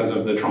it's because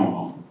of the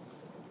trauma.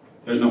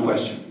 There's no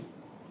question.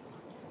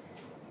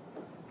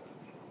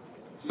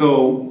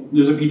 So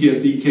there's a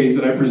PTSD case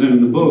that I present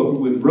in the book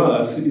with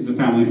Russ. He's a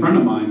family friend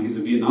of mine. He's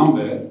a Vietnam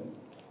vet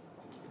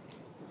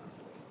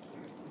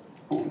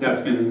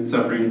that's been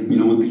suffering,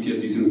 with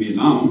PTSD since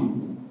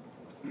Vietnam,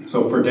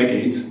 so for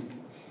decades.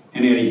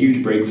 And he had a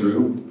huge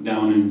breakthrough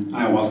down in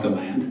ayahuasca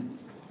land.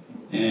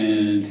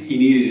 And he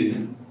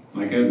needed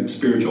like a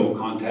spiritual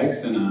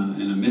context and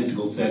a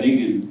mystical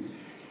setting. And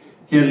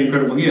he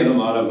had a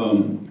lot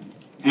of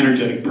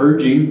energetic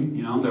purging.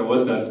 There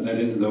was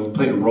that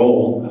played a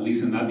role, at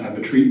least in that type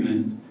of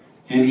treatment.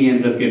 And he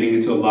ended up getting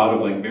into a lot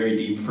of very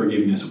deep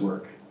forgiveness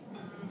work.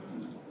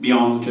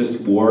 Beyond just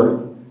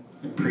war,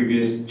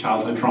 previous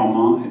childhood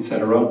trauma,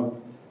 etc.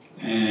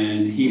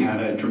 And he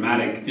had a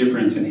dramatic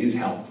difference in his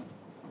health.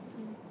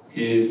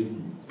 His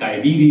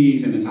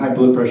diabetes and his high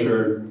blood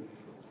pressure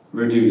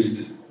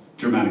reduced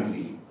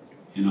dramatically,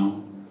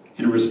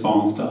 in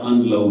response to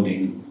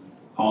unloading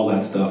all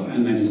that stuff,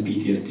 and then his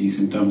PTSD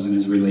symptoms and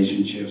his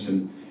relationships,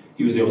 and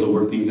he was able to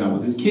work things out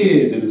with his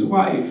kids and his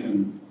wife,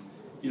 and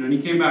and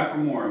he came back for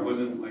more. It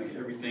wasn't like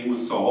everything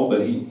was solved,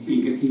 but he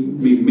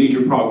made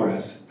major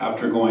progress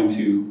after going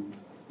to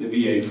the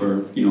VA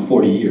for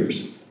 40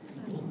 years,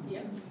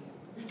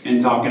 and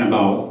talking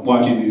about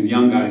watching these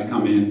young guys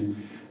come in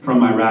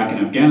from Iraq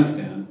and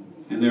Afghanistan,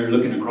 and they're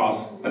looking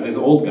across at this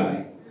old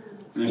guy,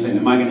 and they're saying,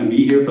 am I going to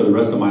be here for the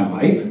rest of my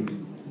life?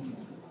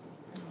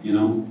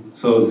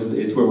 So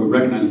it's where we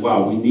recognize,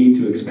 wow, we need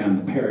to expand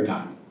the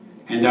paradigm.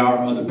 And there are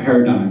other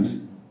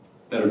paradigms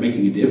that are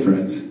making a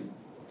difference.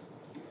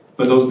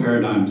 But those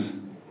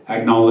paradigms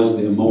acknowledge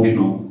the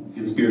emotional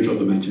and spiritual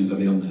dimensions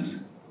of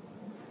illness.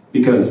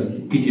 Because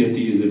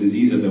PTSD is a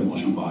disease of the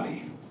emotional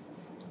body.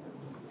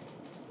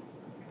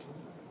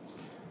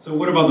 So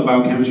what about the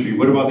biochemistry?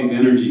 What about these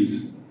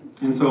energies?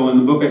 And so in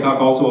the book I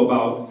talk also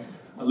about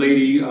a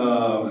lady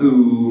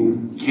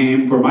who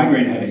came for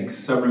migraine headaches,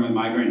 suffering with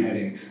migraine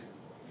headaches.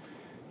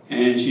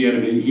 And she had a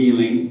big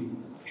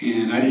healing.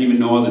 And I didn't even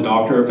know as a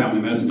doctor, a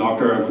family medicine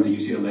doctor, I went to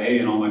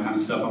UCLA and all that kind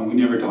of stuff. And we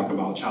never talk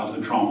about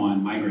childhood trauma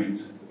and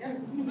migraines.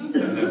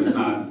 That was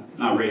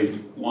not raised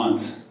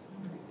once.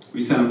 We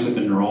sent them to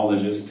the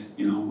neurologist,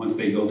 once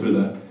they fail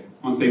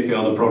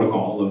the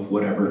protocol of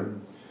whatever.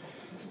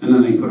 And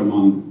then they put them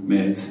on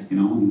meds,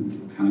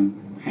 and kind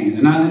of hang.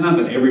 And not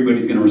that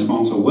everybody's going to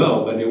respond so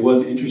well, but it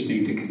was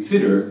interesting to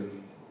consider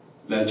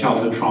that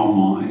childhood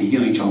trauma and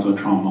healing childhood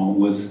trauma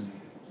was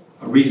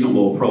a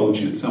reasonable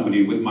approach in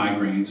somebody with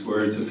migraines,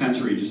 where it's a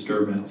sensory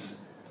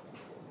disturbance,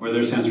 where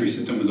their sensory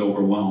system is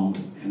overwhelmed,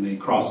 and they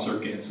cross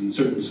circuits, and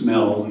certain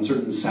smells, and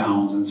certain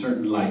sounds, and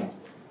certain light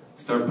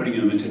start putting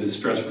them into this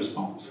stress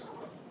response.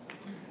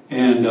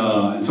 And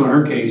so in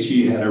her case,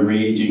 she had a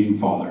raging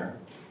father.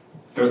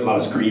 There was a lot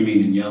of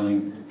screaming and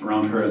yelling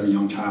around her as a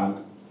young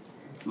child,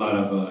 a lot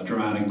of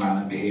dramatic,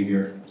 violent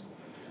behavior.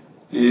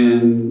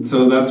 And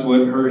so that's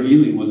what her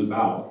healing was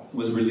about,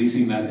 was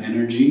releasing that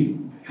energy,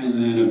 and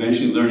then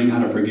eventually learning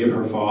how to forgive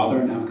her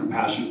father and have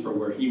compassion for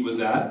where he was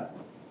at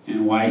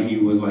and why he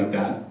was like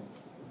that.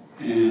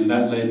 And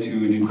that led to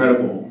an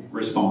incredible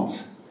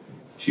response.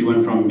 She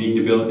went from being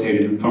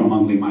debilitated from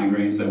monthly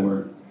migraines that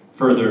were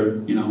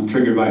further,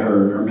 triggered by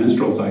her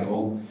menstrual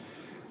cycle,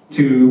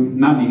 to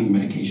not needing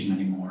medication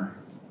anymore,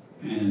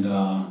 and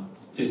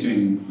just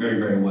doing very,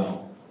 very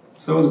well.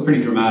 So it was a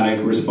pretty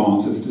dramatic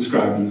response. It's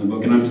described in the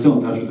book, and I'm still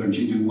in touch with her, and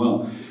she's doing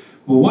well.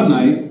 Well, one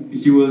night,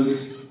 she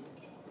was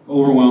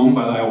overwhelmed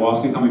by the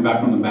ayahuasca, coming back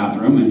from the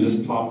bathroom, and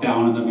just plopped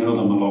down in the middle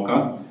of the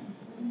maloca,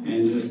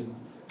 and just,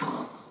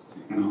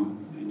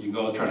 and you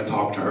go try to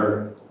talk to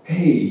her.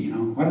 Hey,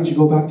 why don't you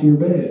go back to your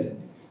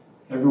bed?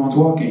 Everyone's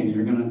walking.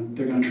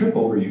 They're gonna trip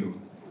over you.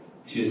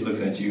 She just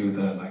looks at you with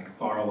a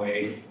far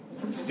away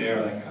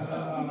stare like,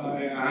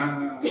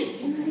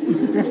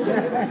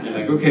 You're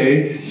like,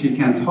 okay, she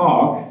can't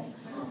talk.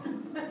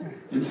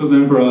 And so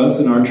then for us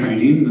in our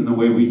training and the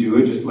way we do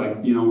it, just like,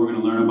 we're going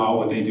to learn about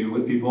what they do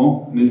with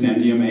people in this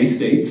MDMA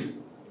state.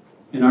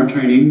 In our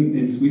training,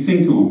 we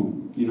sing to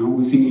them,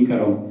 we sing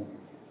Ikaro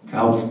to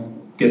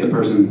help get the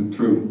person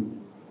through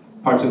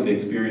parts of the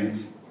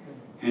experience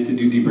and to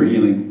do deeper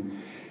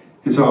healing.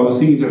 And so I was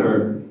singing to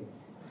her,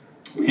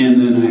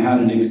 and then I had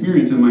an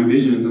experience in my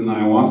visions in the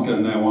ayahuasca,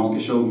 and the ayahuasca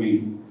showed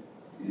me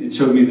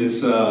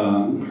this,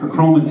 her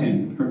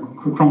chromatin. Her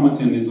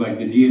chromatin is like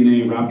the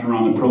DNA wrapped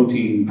around the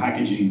protein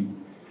packaging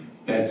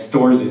that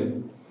stores it.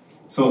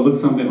 So it looks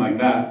something like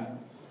that.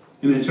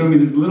 And it showed me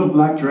this little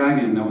black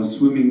dragon that was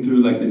swimming through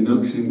like the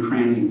nooks and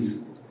crannies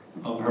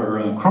of her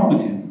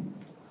chromatin.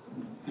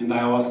 And the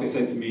ayahuasca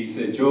said to me, he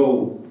said,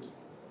 Joe,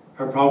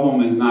 her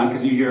problem is not,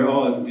 because you hear,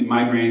 oh, it's the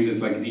migraines, it's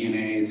like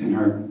DNA, it's in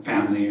her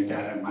family, her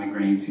dad had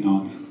migraines,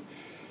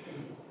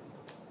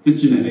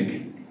 it's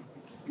genetic.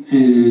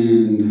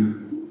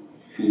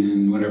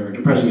 And whatever,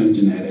 depression is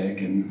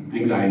genetic, and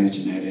anxiety is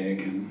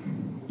genetic, and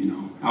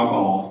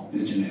alcohol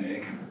is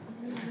genetic.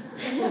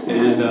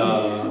 And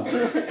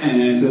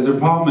it says her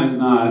problem is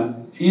not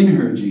in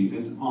her genes,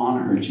 it's on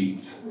her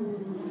genes.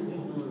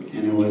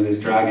 And it was this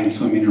dragon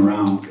swimming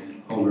around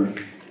over.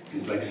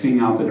 It's like sing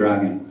out the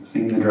dragon,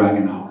 sing the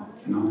dragon out,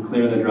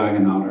 clear the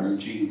dragon out of her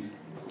genes.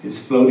 It's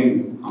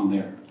floating on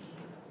there,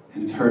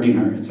 and it's hurting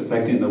her. It's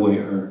affecting the way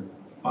her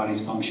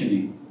body's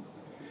functioning.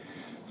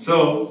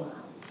 So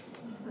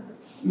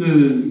this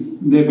is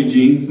the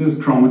epigenes, this is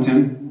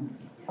chromatin.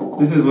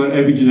 This is what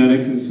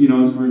epigenetics is,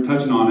 we're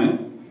touching on it.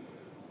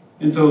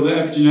 And so the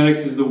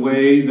epigenetics is the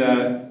way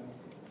that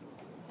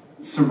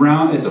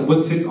is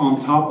what sits on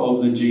top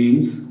of the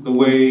genes, the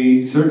way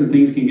certain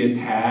things can get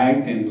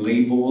tagged and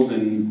labeled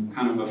and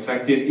kind of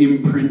affected,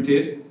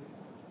 imprinted.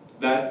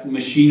 That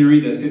machinery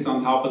that sits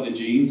on top of the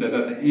genes, that's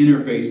at the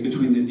interface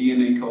between the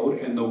DNA code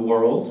and the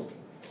world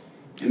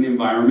and the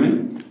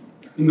environment,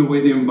 and the way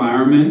the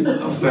environment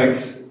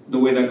affects the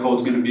way that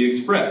code's going to be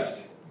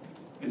expressed.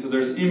 And so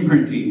there's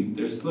imprinting,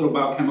 there's little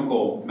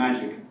biochemical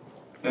magic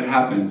that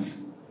happens,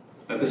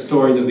 that the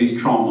stories of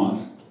these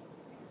traumas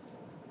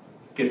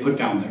get put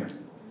down there.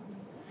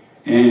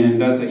 And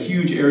that's a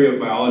huge area of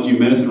biology and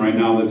medicine right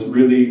now that's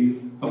really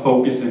a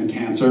focus in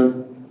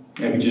cancer.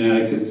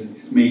 Epigenetics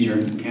is major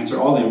in cancer.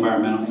 All the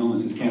environmental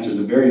illnesses, cancer is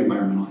a very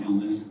environmental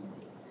illness.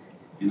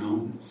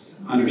 It's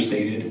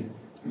understated,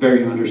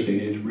 very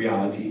understated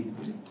reality.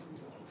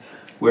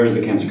 Where does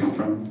the cancer come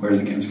from? Where is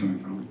the cancer coming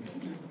from?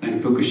 Then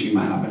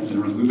Fukushima happens, and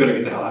everyone's, we better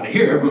get the hell out of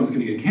here. Everyone's going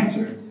to get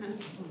cancer.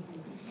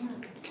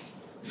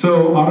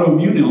 So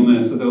autoimmune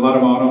illness, a lot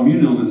of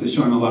autoimmune illness is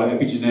showing a lot of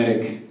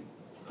epigenetic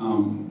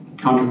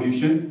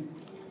contribution.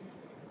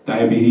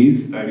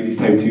 Diabetes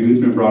type 2 has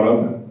been brought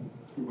up.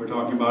 We're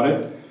talking about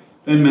it.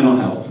 Then mental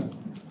health,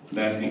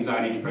 that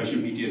anxiety,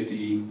 depression,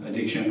 PTSD,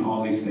 addiction,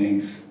 all these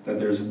things, that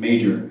there's a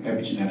major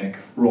epigenetic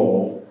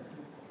role.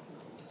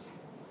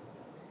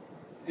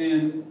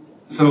 And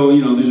so,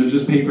 these are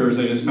just papers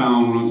I just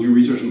found when I was doing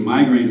research on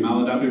migraine,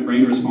 maladaptive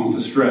brain response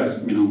to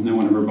stress. No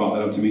one ever brought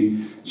that up to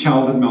me.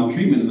 Childhood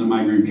maltreatment in the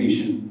migraine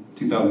patient,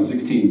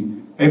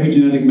 2016.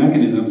 Epigenetic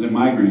mechanisms in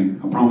migraine,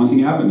 a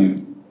promising avenue.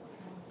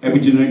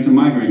 Epigenetics in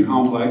migraine,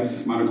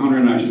 complex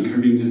mitochondrial interaction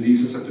contributing to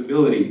disease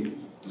susceptibility.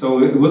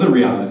 So it was a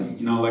reality.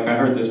 Like I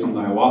heard this from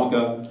the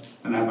ayahuasca,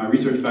 and I have my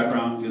research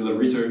background, did a little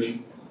research,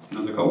 and I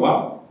was like, oh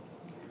wow,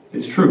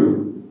 it's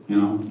true,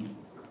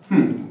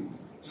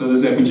 So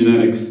this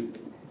epigenetics.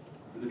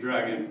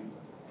 Dragon.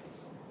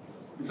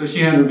 And so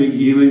she had her big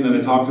healing that I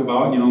talked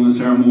about, in the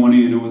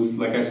ceremony, and it was,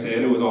 like I said,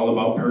 it was all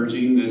about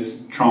purging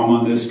this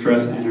trauma, this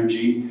stress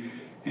energy,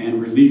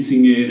 and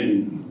releasing it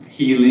and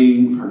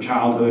healing her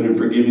childhood and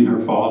forgiving her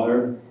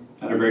father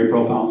at a very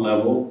profound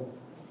level.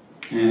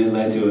 And it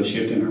led to a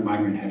shift in her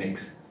migraine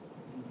headaches.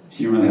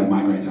 She didn't really have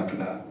migraines after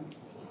that.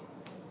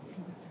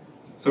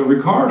 So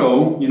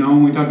Ricardo,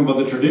 when we talk about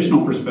the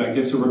traditional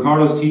perspective, so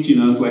Ricardo's teaching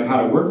us like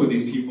how to work with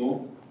these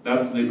people.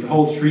 That's the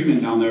whole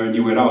treatment down there in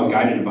New I was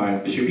guided by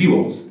the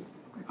Shipibos.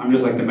 I'm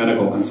just like the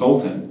medical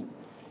consultant.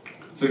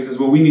 So he says,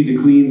 well, we need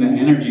to clean the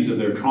energies of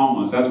their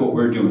traumas. That's what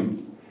we're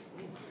doing.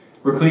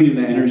 We're cleaning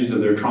the energies of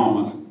their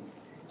traumas.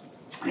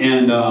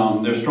 And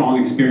their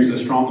strong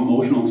experiences, strong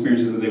emotional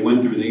experiences that they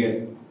went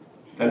through,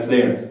 that's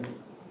there.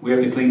 We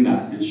have to clean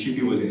that. And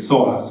Shipibo say,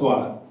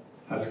 soa,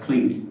 that's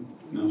clean.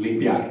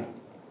 Limpiar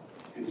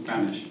in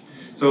Spanish.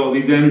 So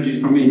these energies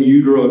from in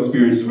utero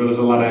experiences where there's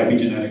a lot of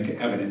epigenetic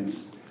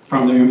evidence.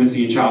 From their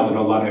infancy and childhood,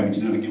 a lot of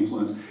epigenetic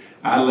influence.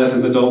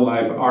 Adolescence, adult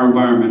life, our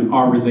environment,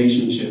 our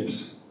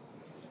relationships,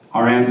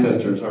 our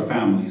ancestors, our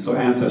family. So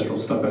ancestral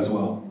stuff as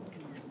well.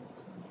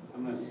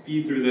 I'm going to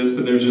speed through this,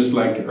 but there's just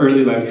like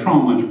early life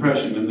trauma,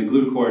 depression, and the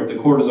glucocorticoid, the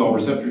cortisol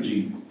receptor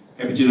gene,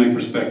 epigenetic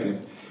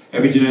perspective.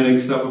 Epigenetic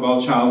stuff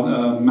about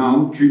child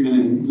maltreatment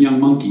in young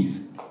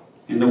monkeys,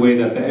 and the way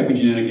that the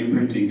epigenetic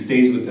imprinting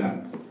stays with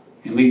them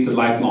and leads to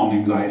lifelong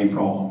anxiety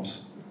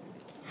problems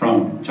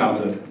from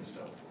childhood.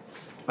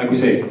 Like we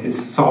say, it's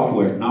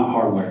software, not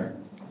hardware.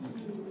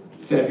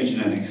 It's It's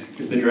epigenetics.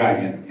 It's the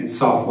dragon. It's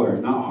software,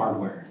 not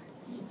hardware.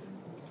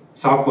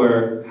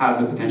 Software has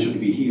the potential to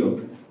be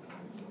healed.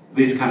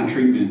 This kind of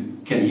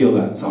treatment can heal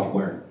that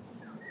software.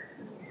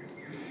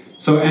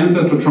 So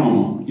ancestral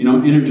trauma,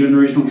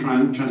 intergenerational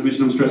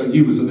transmission of stress in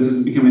humans. So this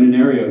is becoming an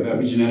area of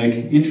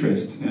epigenetic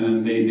interest.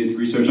 And they did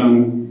research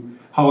on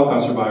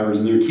Holocaust survivors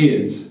and their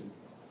kids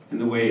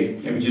and the way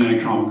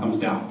epigenetic trauma comes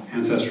down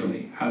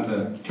ancestrally, as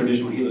the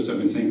traditional healers have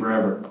been saying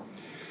forever.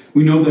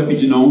 We know the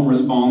epigenome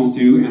responds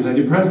to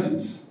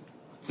antidepressants.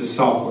 It's a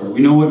software. We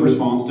know it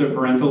responds to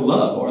parental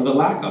love or the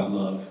lack of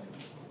love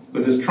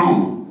with this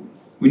trauma.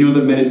 We know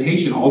that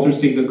meditation, altered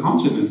states of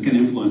consciousness, can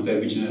influence the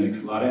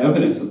epigenetics. A lot of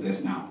evidence of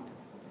this now.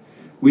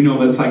 We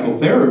know that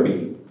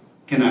psychotherapy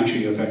can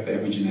actually affect the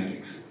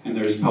epigenetics, and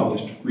there's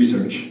published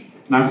research.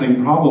 And I'm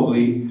saying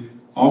probably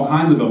all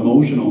kinds of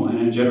emotional and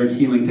energetic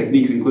healing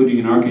techniques, including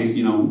in our case,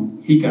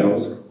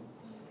 Hikaros,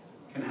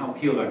 can help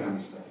heal that kind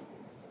of stuff.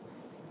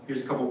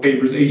 Here's a couple of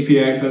papers,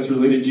 HPA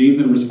access-related genes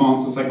in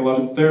response to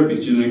psychological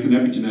therapies, genetics and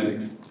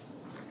epigenetics.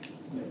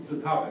 It's the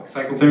topic,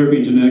 psychotherapy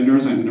and genetic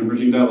neuroscience and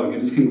emerging dialogue.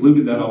 It is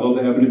concluded that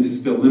although the evidence is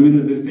still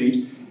limited at this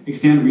stage,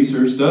 extant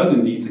research does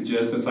indeed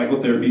suggest that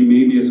psychotherapy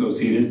may be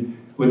associated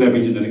with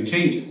epigenetic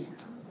changes.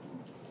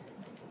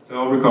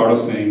 So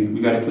Ricardo's saying,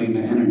 we got to clean the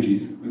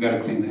energies. We got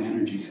to clean the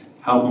energies.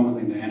 Help them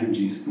clean the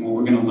energies. And what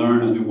we're going to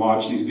learn as we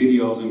watch these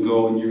videos and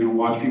go, and you're going to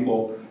watch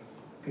people,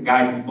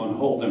 guide people and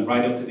hold them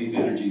right up to these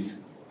energies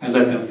and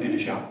let them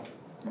finish out.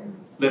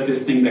 Let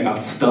this thing that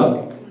got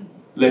stuck,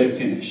 let it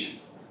finish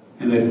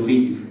and let it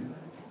leave.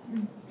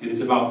 And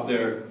it's about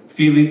their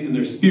feeling and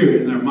their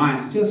spirit and their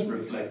minds just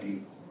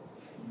reflecting,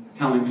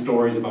 telling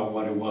stories about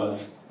what it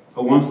was.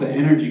 But once the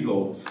energy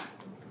goes,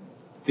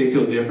 they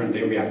feel different,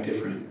 they react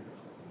different.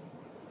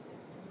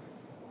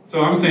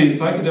 So I'm saying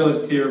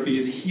psychedelic therapy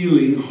is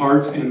healing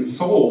hearts and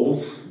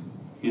souls,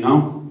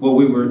 what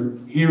we were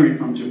hearing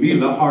from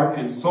Jamila, heart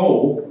and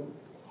soul,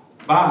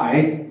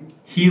 by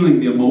healing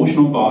the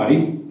emotional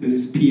body,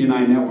 this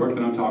P&I network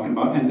that I'm talking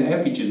about, and the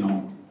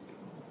epigenome.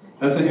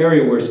 That's an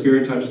area where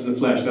spirit touches the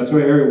flesh. That's an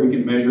area we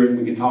can measure it and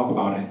we can talk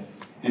about it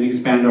and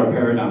expand our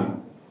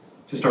paradigm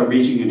to start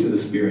reaching into the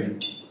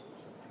spirit.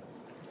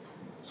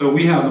 So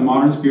we have the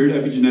Modern Spirit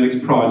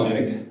Epigenetics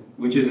Project,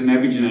 which is an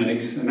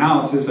epigenetics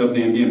analysis of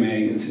the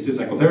MDMA-assisted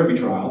psychotherapy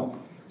trial.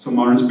 So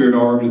Modern Spirit,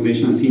 our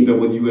organization, has teamed up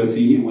with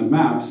USC and with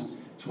MAPS.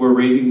 So we're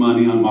raising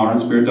money on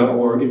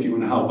modernspirit.org if you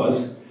want to help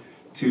us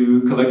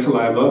to collect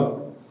saliva.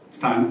 It's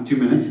time, 2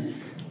 minutes.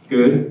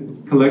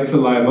 Good. Collect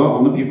saliva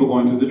on the people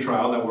going through the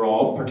trial that we're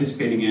all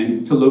participating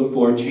in to look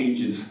for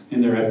changes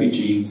in their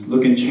epigenes,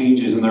 look at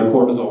changes in their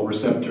cortisol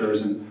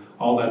receptors and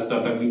all that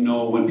stuff that we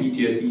know when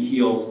PTSD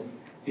heals,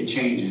 it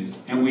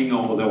changes. And we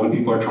know that when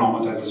people are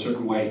traumatized a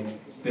certain way,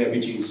 the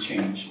epigenes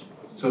change.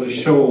 So to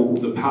show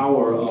the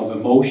power of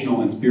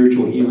emotional and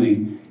spiritual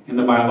healing and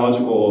the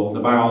biological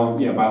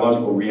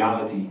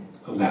reality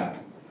of that.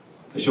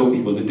 To show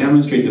people, to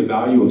demonstrate the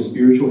value of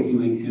spiritual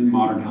healing in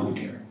modern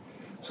healthcare.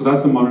 So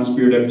that's the Modern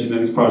Spirit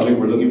Epigenetics Project.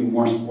 We're looking for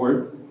more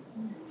support.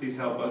 Please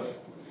help us.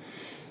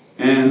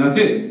 And that's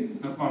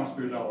it. That's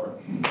modernspirit.org.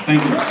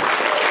 Thank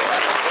you.